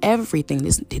doing everything.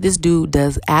 This dude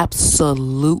does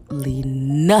absolutely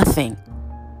nothing.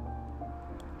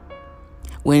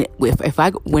 When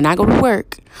I go to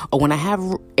work or when I have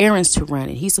errands to run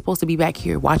and he's supposed to be back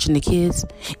here watching the kids,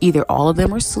 either all of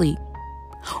them are asleep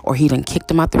or he done kicked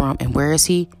them out the room. And where is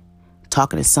he?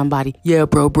 Talking to somebody. Yeah,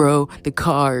 bro, the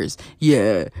cars.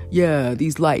 Yeah,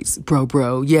 these lights.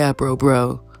 Bro. Yeah, bro.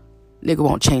 Nigga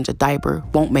won't change a diaper,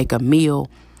 won't make a meal.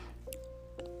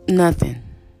 Nothing.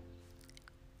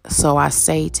 So I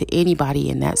say to anybody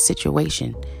in that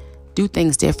situation, do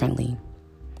things differently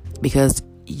because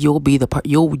you will be the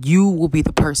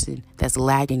person that's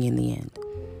lagging in the end.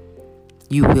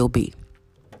 You will be.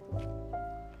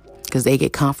 Because they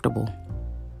get comfortable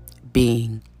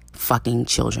being fucking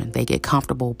children. They get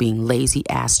comfortable being lazy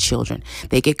ass children.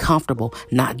 They get comfortable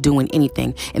not doing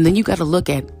anything. And then you got to look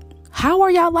at, how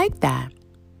are y'all like that?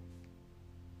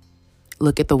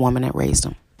 Look at the woman that raised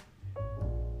them.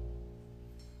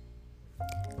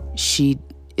 She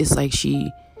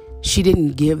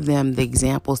didn't give them the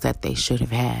examples that they should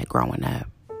have had growing up.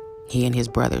 he and his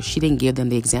brother. She didn't give them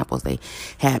the examples they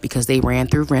had because they ran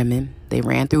through women. They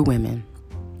ran through women,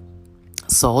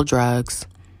 sold drugs.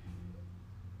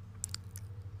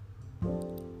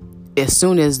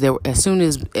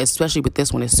 Especially with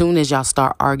this one, as soon as y'all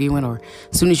start arguing, or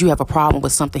as soon as you have a problem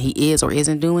with something he is or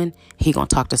isn't doing, he gonna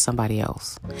talk to somebody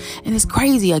else. And it's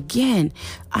crazy. Again,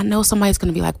 I know somebody's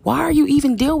gonna be like, why are you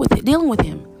even dealing with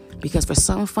him? Because for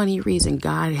some funny reason,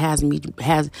 God has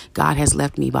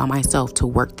left me by myself to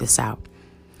work this out.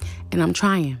 And I'm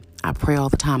trying. I pray all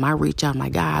the time. I reach out to my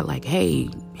God like, hey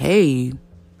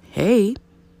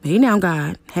now,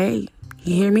 God, hey,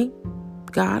 you hear me?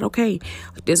 God, okay,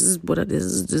 this is what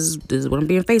I'm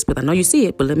being faced with. I know you see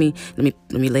it, but let me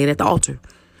lay it at the altar.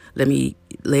 Let me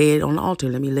lay it on the altar.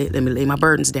 Let me lay my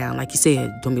burdens down, like you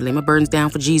said. Let me lay my burdens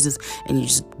down for Jesus, and you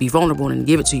just be vulnerable and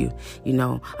give it to you. You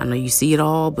know, I know you see it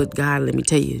all, but God, let me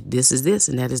tell you, this is this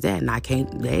and that is that, and I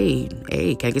can't. Hey,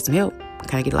 can I get some help?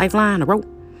 Can I get a lifeline, a rope,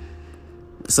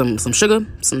 some sugar,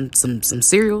 some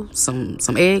cereal, some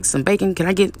eggs, some bacon? Can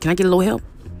I get a little help?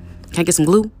 Can I get some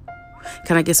glue?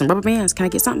 Can I get some rubber bands? Can I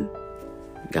get something?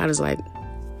 God is like,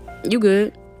 you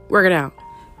good. Work it out.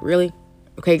 Really?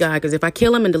 Okay, God, because if I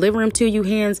kill him and deliver him to you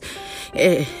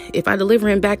if I deliver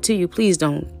him back to you, please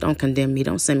don't condemn me.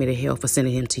 Don't send me to hell for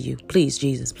sending him to you. Please,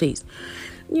 Jesus, please.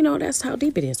 You know, that's how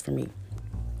deep it is for me.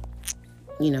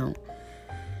 You know,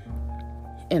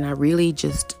 and I really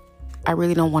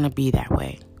don't want to be that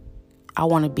way. I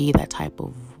want to be that type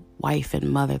of wife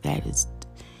and mother that is,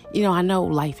 you know, I know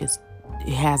life it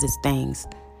has its things,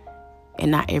 and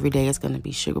not every day it's going to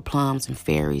be sugar plums and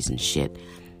fairies and shit.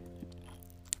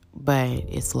 But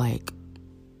it's like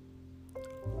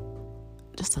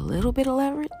just a little bit of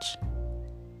leverage.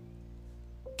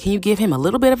 Can you give him a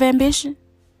little bit of ambition?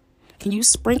 Can you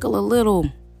sprinkle a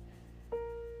little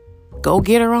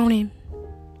go-getter on him?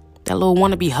 That little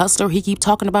wannabe hustler he keep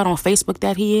talking about on Facebook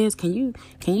that he is. Can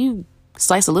you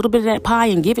slice a little bit of that pie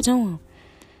and give it to him?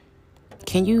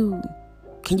 Can you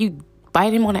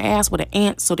bite him on the ass with an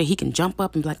ant so that he can jump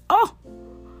up and be like, oh,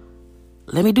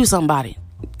 let me do something about it?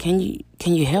 Can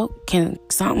you help? Can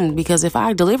something? Because if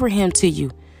I deliver him to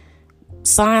you,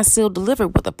 signed, sealed, delivered,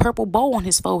 with a purple bow on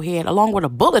his forehead, along with a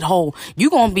bullet hole, you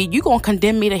gonna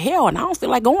condemn me to hell, and I don't feel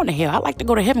like going to hell. I like to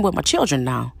go to heaven with my children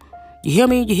now. You hear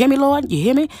me? You hear me, Lord? You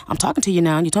hear me? I'm talking to you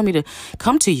now, and you told me to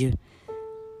come to you.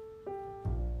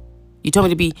 You told me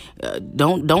to be,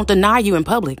 don't deny you in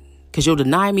public. Because you'll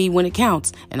deny me when it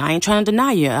counts. And I ain't trying to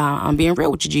deny you. I'm being real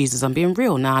with you, Jesus. I'm being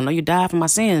real. Now, I know you died for my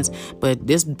sins. But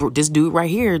this dude right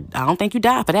here, I don't think you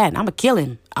died for that. And I'm going to kill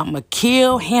him. I'm going to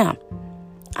kill him.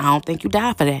 I don't think you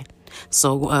died for that.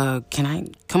 So,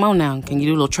 come on now. Can you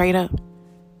do a little trade up?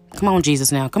 Come on,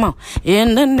 Jesus, now. Come on.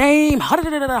 In the name.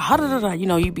 You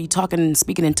know, you be talking and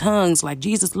speaking in tongues like,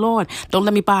 Jesus, Lord, don't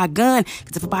let me buy a gun.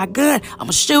 Because if I buy a gun, I'm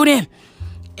going to shoot him.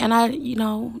 And you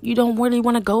don't really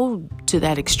want to go to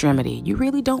that extremity. You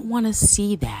really don't want to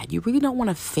see that. You really don't want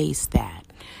to face that.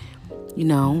 You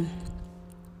know,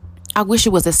 I wish it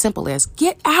was as simple as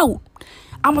get out.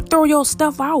 I'm going to throw your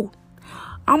stuff out.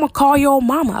 I'm going to call your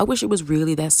mama. I wish it was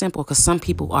really that simple, because some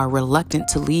people are reluctant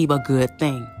to leave a good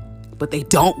thing, but they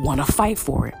don't want to fight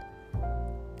for it.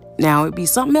 Now, it'd be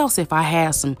something else if I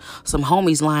had some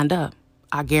homies lined up.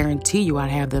 I guarantee you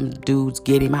I'd have them dudes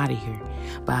get him out of here.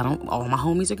 But all my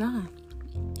homies are gone.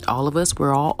 All of us,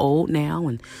 we're all old now.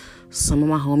 And some of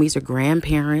my homies are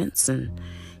grandparents. And,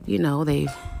 you know,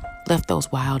 they've left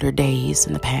those wilder days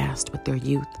in the past with their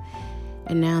youth.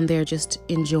 And now they're just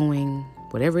enjoying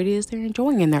whatever it is they're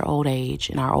enjoying in their old age.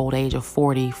 In our old age of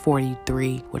 40,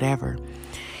 43, whatever.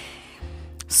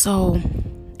 So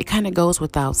it kind of goes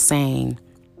without saying,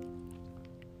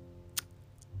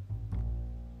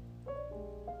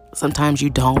 sometimes you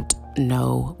don't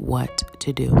know what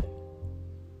to do.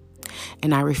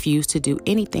 And I refuse to do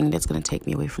anything that's going to take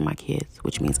me away from my kids,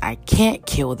 which means I can't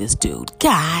kill this dude.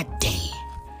 God damn.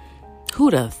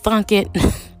 Who'd have thunk it?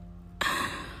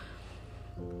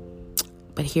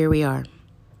 But here we are.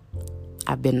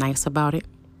 I've been nice about it.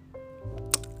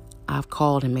 I've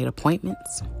called and made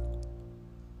appointments.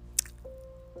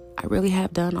 I really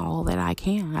have done all that I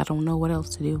can. I don't know what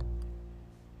else to do.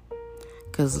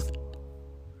 Because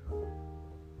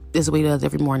this is what he does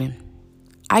every morning.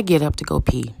 I get up to go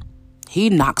pee. He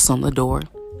knocks on the door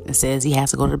and says he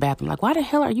has to go to the bathroom. Like, why the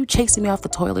hell are you chasing me off the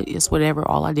toilet? It's whatever.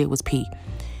 All I did was pee.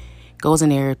 Goes in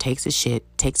there, takes his shit,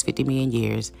 takes 50 million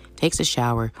years, takes a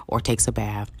shower or takes a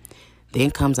bath. Then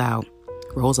comes out,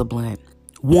 rolls a blunt.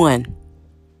 Rolls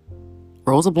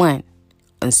a blunt.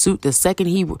 And the second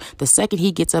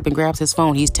he gets up and grabs his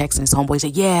phone, he's texting his homeboy. He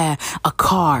said, yeah, a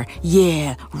car.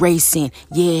 Yeah, racing.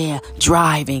 Yeah,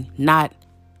 driving. Not,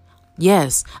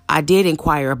 Yes, I did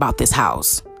inquire about this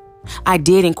house. I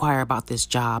did inquire about this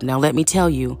job. Now, let me tell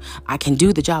you, I can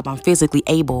do the job. I'm physically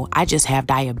able. I just have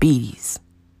diabetes.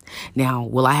 Now,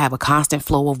 will I have a constant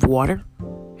flow of water?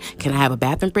 Can I have a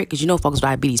bathroom break? Because folks with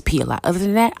diabetes pee a lot. Other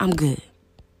than that, I'm good.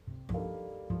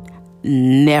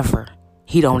 Never.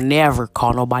 He don't never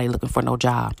call nobody looking for no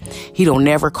job. He don't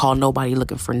never call nobody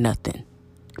looking for nothing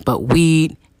but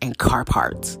weed and car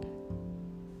parts.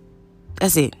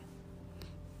 That's it.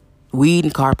 Weed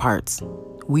and car parts.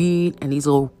 Weed and these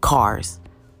little cars.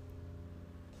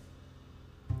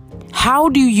 How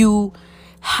do you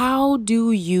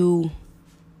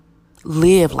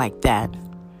live like that?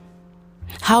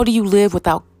 How do you live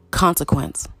without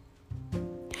consequence?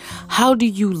 How do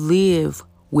you live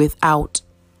without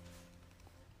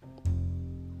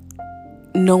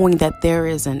knowing that there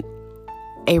is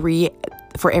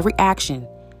for every action,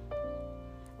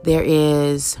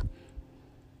 there's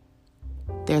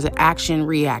an action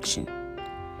reaction,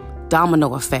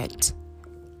 domino effect.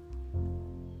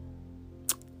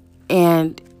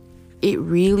 And it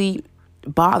really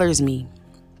bothers me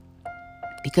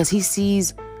because he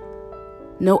sees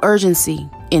no urgency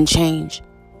in change.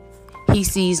 He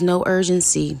sees no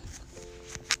urgency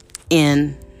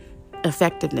in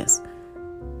effectiveness.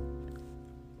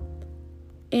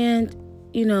 And,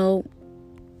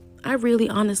 I really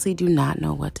honestly do not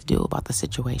know what to do about the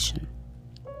situation.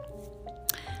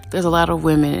 There's a lot of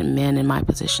women and men in my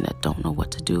position that don't know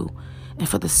what to do. And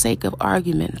for the sake of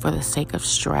argument, for the sake of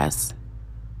stress,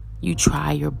 you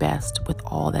try your best with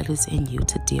all that is in you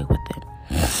to deal with it.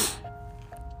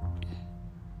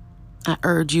 I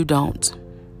urge you, don't.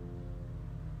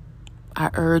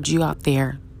 I urge you out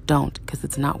there, don't, because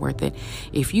it's not worth it.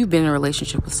 If you've been in a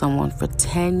relationship with someone for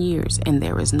 10 years and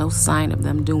there is no sign of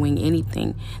them doing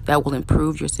anything that will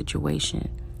improve your situation,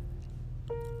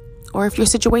 or if your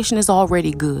situation is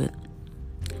already good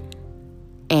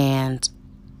and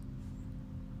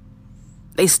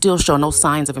they still show no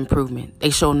signs of improvement, they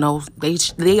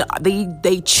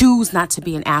choose not to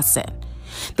be an asset.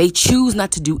 They choose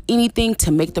not to do anything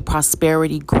to make the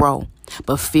prosperity grow,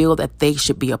 but feel that they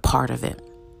should be a part of it.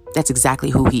 That's exactly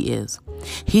who he is.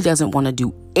 He doesn't want to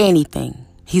do anything.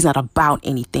 He's not about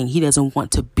anything. He doesn't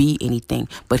want to be anything,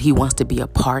 but he wants to be a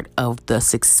part of the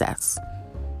success.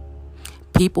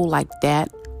 People like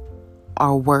that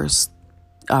are worse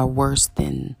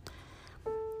than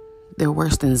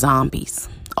zombies.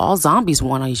 All zombies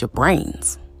want is your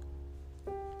brains.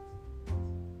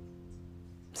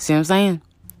 See what I'm saying?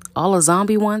 All a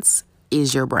zombie wants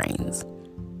is your brains.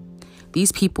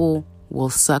 These people will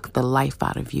suck the life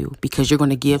out of you because you're going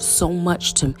to give so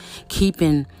much to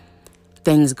keeping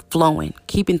things flowing,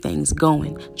 keeping things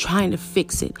going, trying to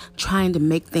fix it, trying to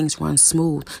make things run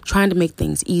smooth, trying to make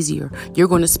things easier. You're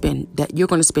going to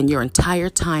spend your entire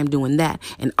time doing that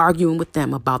and arguing with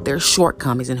them about their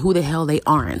shortcomings and who the hell they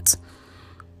aren't.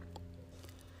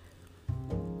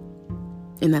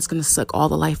 And that's going to suck all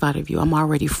the life out of you. I'm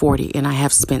already 40 and I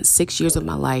have spent 6 years of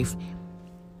my life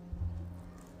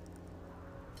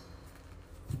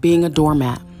being a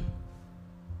doormat.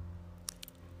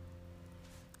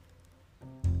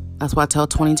 That's why I tell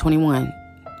 2021,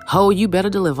 ho, you better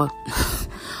deliver.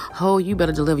 Ho, you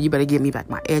better deliver. You better give me back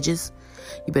my edges.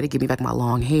 You better give me back my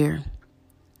long hair.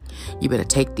 You better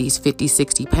take these 50,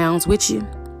 60 pounds with you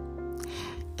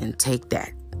and take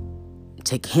that.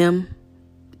 Take him,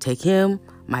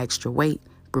 my extra weight,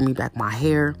 bring me back my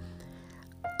hair.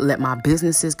 Let my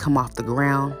businesses come off the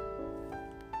ground.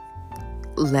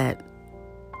 Let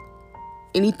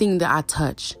anything that I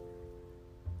touch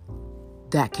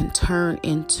that can turn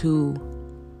into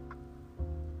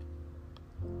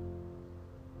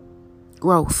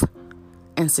growth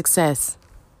and success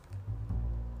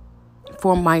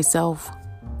for myself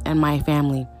and my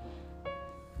family,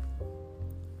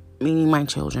 meaning my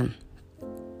children.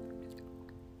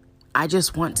 I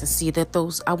just want to see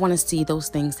I want to see those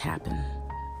things happen.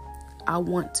 I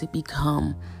want to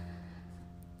become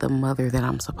the mother that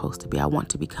I'm supposed to be. I want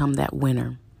to become that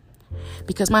winner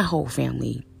because my whole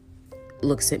family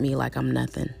looks at me like I'm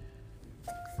nothing.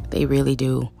 They really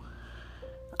do.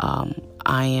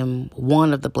 I am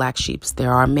one of the black sheeps.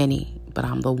 There are many, but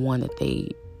I'm the one that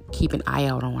they keep an eye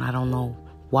out on. I don't know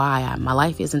why. My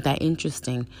life isn't that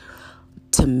interesting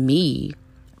to me,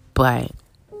 but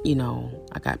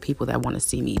I got people that want to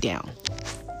see me down.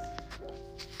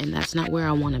 And that's not where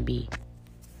I want to be.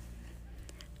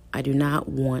 I do not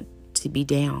want to be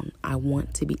down. I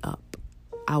want to be up.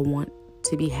 I want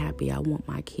to be happy. I want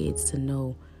my kids to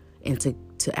know and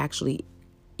to actually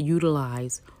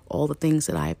utilize all the things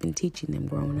that I have been teaching them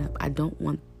growing up. I don't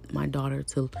want want my daughter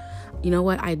to, you know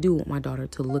what? I do want my daughter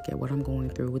to look at what I'm going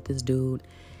through with this dude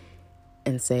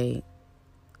and say,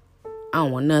 I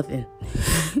don't want nothing.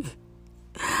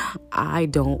 I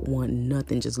don't want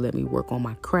nothing. Just let me work on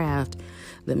my craft.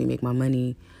 Let me make my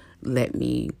money. Let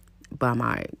me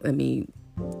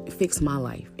fix my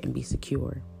life and be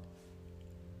secure.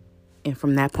 And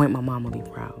from that point, my mom will be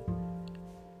proud.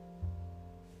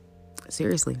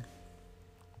 Seriously.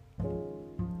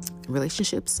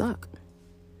 Relationships suck.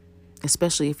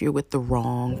 Especially if you're with the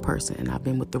wrong person. And I've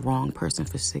been with the wrong person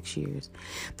for 6 years.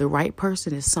 The right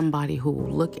person is somebody who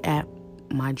will look at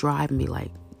my drive and be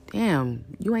like, damn,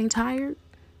 you ain't tired?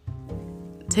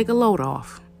 Take a load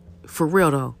off. For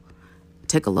real though.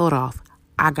 Take a load off.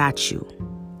 I got you.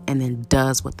 And then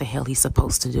does what the hell he's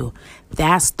supposed to do.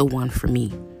 That's the one for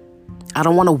me. I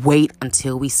don't want to wait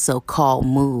until we so-called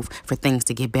move for things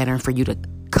to get better and for you to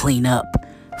clean up.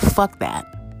 Fuck that.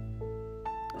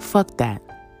 Fuck that.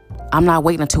 I'm not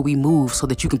waiting until we move so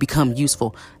that you can become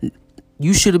useful.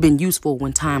 You should have been useful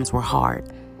when times were hard.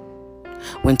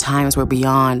 When times were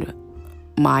beyond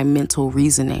my mental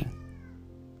reasoning.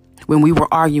 When we were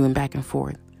arguing back and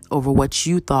forth over what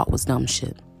you thought was dumb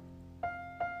shit.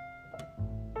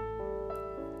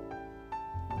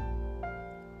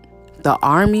 The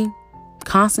Army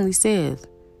constantly says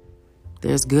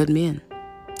there's good men.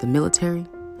 The military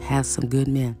has some good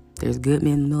men. There's good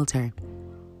men in the military.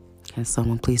 Can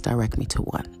someone please direct me to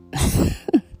one?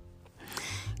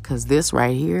 Because this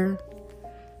right here,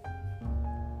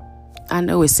 I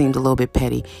know it seems a little bit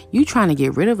petty. You trying to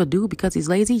get rid of a dude because he's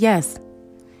lazy? Yes.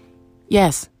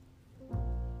 Yes.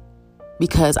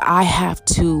 Because I'm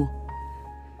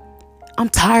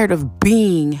tired of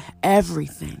being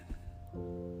everything.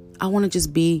 I want to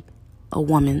just be a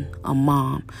woman, a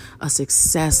mom, a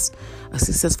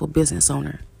successful business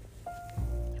owner.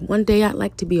 One day I'd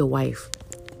like to be a wife,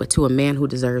 but to a man who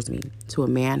deserves me, to a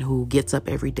man who gets up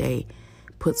every day,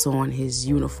 puts on his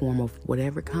uniform of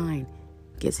whatever kind,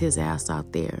 gets his ass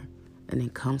out there, and then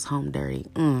comes home dirty.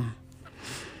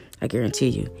 I guarantee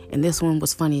you. And this one,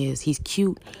 what's funny is he's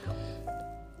cute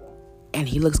and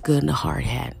he looks good in a hard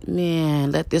hat.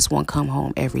 Man, let this one come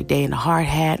home every day in a hard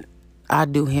hat. I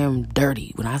do him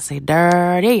dirty. When I say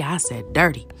dirty, I said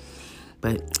dirty.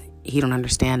 But he don't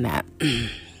understand that.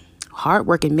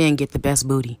 Hardworking men get the best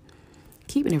booty.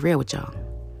 Keeping it real with y'all.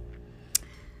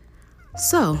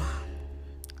 So,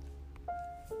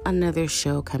 another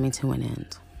show coming to an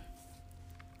end.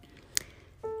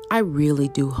 I really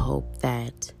do hope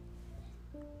that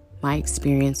my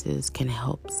experiences can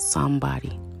help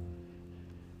somebody.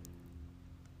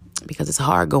 Because it's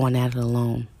hard going at it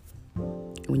alone.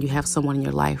 When you have someone in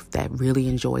your life that really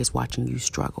enjoys watching you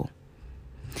struggle.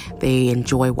 They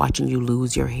enjoy watching you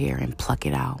lose your hair and pluck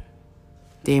it out.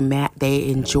 They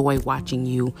enjoy watching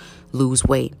you lose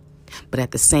weight. But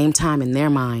at the same time, in their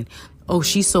mind, oh,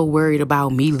 she's so worried about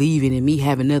me leaving and me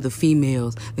having other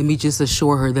females. Let me just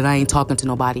assure her that I ain't talking to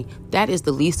nobody. That is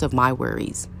the least of my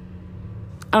worries.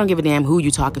 I don't give a damn who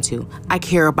you're talking to. I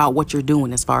care about what you're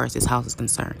doing as far as this house is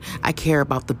concerned. I care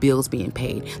about the bills being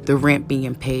paid, the rent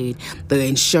being paid, the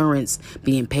insurance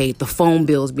being paid, the phone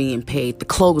bills being paid, the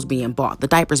clothes being bought, the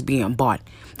diapers being bought,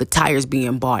 the tires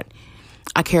being bought.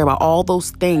 I care about all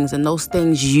those things, and those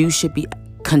things you should be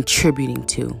contributing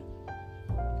to.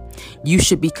 You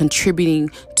should be contributing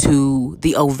to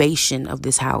the ovation of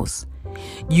this house.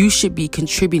 You should be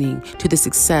contributing to the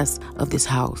success of this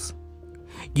house.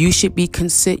 You should be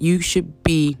contributing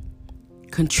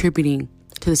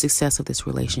to the success of this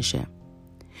relationship.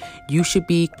 You should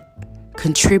be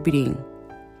contributing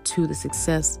to the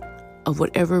success of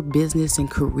whatever business and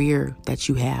career that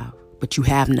you have, but you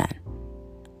have none.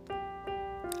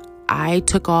 I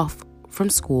took off from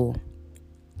school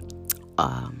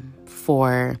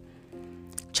for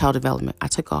child development. I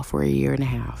took off for 1.5 years.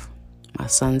 My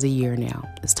son's 1 year now.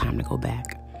 It's time to go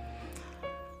back.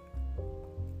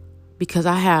 Because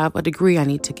I have a degree I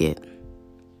need to get.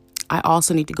 I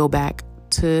also need to go back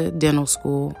to dental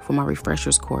school for my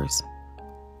refreshers course.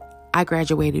 I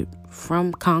graduated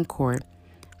from Concord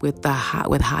with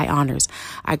high honors.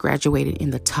 I graduated in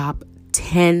the top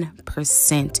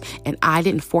 10%, and I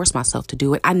didn't force myself to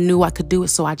do it. I knew I could do it,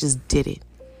 so I just did it.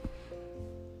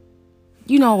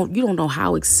 You don't know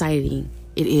how exciting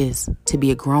it is to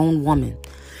be a grown woman.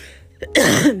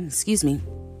 Excuse me.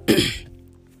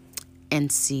 And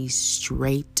see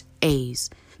straight A's,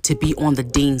 to be on the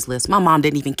dean's list. My mom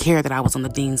didn't even care that I was on the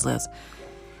dean's list.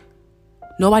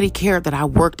 Nobody cared that I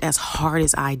worked as hard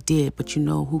as I did, but you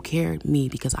know who cared? Me,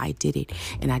 because I did it.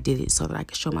 And I did it so that I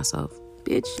could show myself,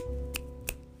 bitch,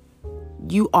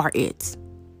 you are it.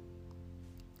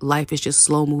 Life is just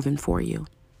slow moving for you.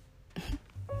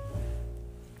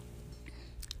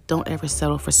 Don't ever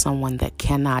settle for someone that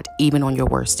cannot, even on your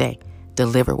worst day,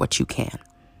 deliver what you can.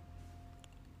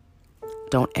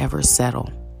 Don't ever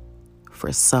settle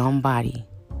for somebody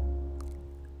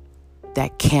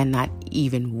that cannot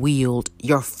even wield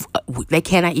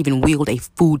a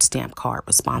food stamp card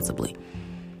responsibly.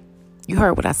 You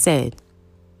heard what I said.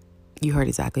 You heard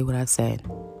exactly what I said.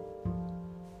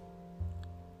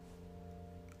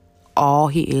 All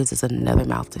he is another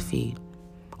mouth to feed.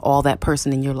 All that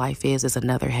person in your life is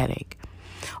another headache.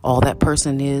 All that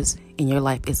person is in your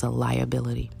life is a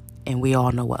liability. And we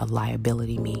all know what a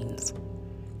liability means.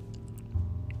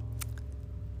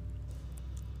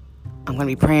 I'm going to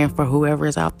be praying for whoever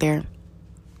is out there,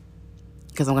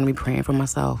 because I'm going to be praying for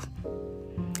myself.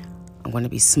 I'm going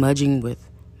to be smudging with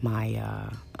my,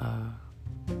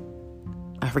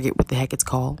 I forget what the heck it's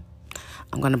called.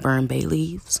 I'm going to burn bay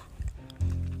leaves.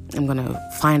 I'm going to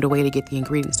find a way to get the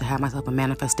ingredients to have myself a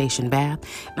manifestation bath.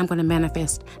 And I'm going to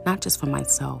manifest not just for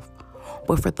myself,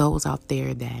 but for those out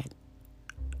there that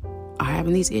are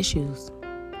having these issues.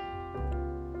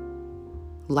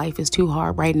 Life is too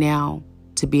hard right now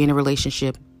to be in a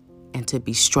relationship and to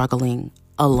be struggling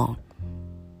alone.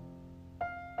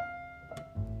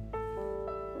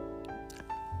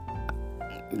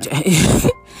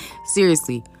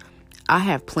 Seriously, I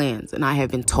have plans, and I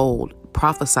have been told,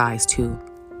 prophesized to,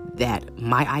 that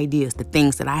my ideas, the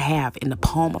things that I have in the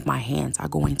palm of my hands, are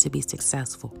going to be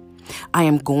successful. I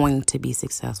am going to be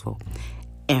successful.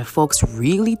 And folks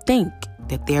really think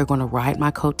that they're going to ride my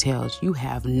coattails. You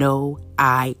have no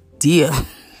idea.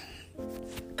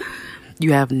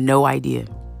 You have no idea.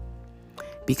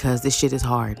 Because this shit is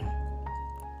hard.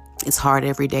 It's hard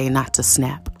every day not to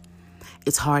snap.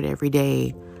 It's hard every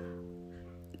day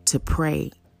to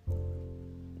pray,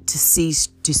 to see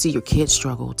your kids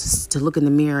struggle, to look in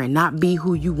the mirror and not be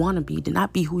who you want to be, to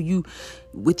not be who you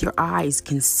with your eyes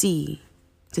can see,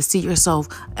 to see yourself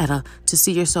to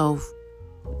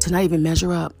not even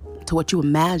measure up to what you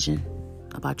imagine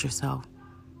about yourself.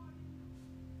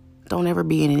 Don't ever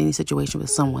be in any situation with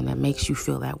someone that makes you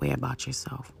feel that way about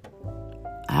yourself.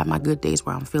 I have my good days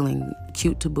where I'm feeling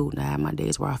cute to boot, and I have my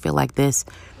days where I feel like this.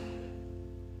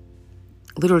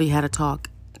 Literally had a talk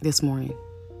this morning,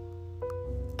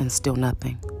 and still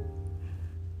nothing.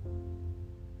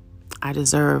 I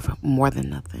deserve more than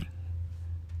nothing.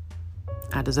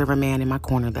 I deserve a man in my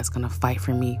corner that's going to fight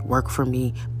for me, work for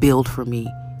me, build for me,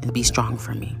 and be strong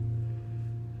for me.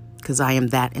 Because I am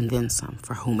that and then some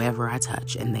for whomever I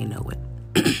touch, and they know it.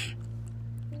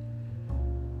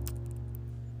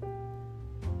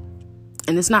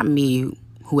 And it's not me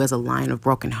who has a line of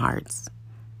broken hearts.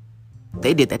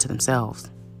 They did that to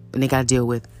themselves. And they got to deal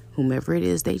with whomever it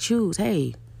is they choose.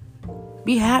 Hey,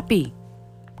 be happy.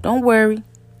 Don't worry.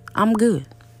 I'm good.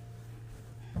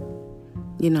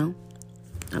 You know,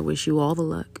 I wish you all the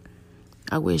luck.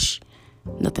 I wish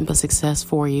nothing but success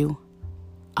for you.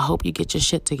 I hope you get your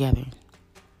shit together.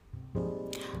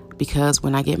 Because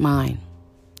when I get mine,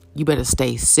 you better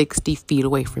stay 60 feet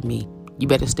away from me. You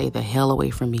better stay the hell away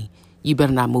from me. You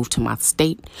better not move to my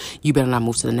state. You better not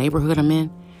move to the neighborhood I'm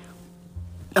in.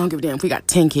 I don't give a damn if we got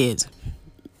 10 kids.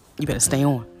 You better stay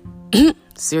on.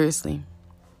 Seriously.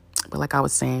 But like I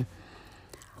was saying,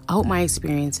 I hope my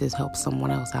experiences help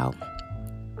someone else out.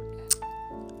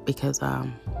 Because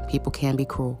people can be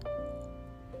cruel.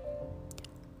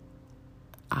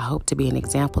 I hope to be an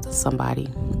example to somebody.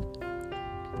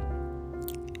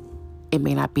 It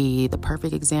may not be the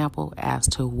perfect example as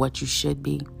to what you should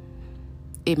be.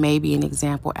 It may be an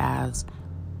example as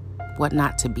what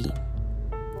not to be.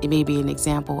 It may be an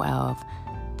example of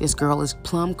this girl is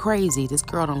plumb crazy. This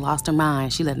girl done lost her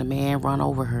mind. She letting a man run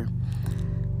over her.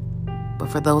 But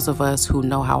for those of us who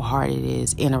know how hard it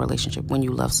is in a relationship when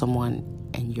you love someone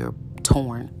and you're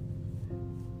torn,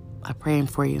 I'm praying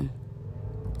for you.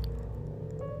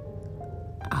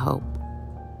 I hope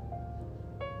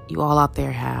you all out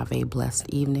there have a blessed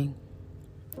evening.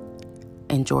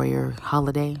 Enjoy your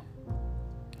holiday.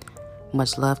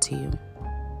 Much love to you.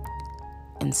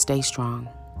 And stay strong.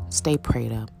 Stay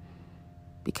prayed up.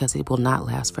 Because it will not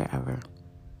last forever.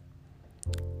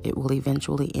 It will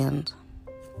eventually end.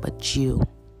 But you,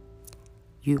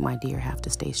 my dear, have to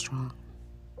stay strong.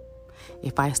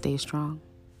 If I stay strong,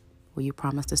 will you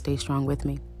promise to stay strong with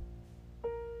me?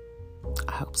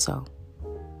 I hope so.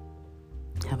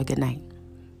 Have a good night.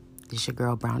 This is your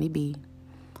girl, Brownie B,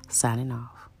 signing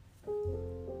off.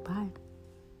 Bye.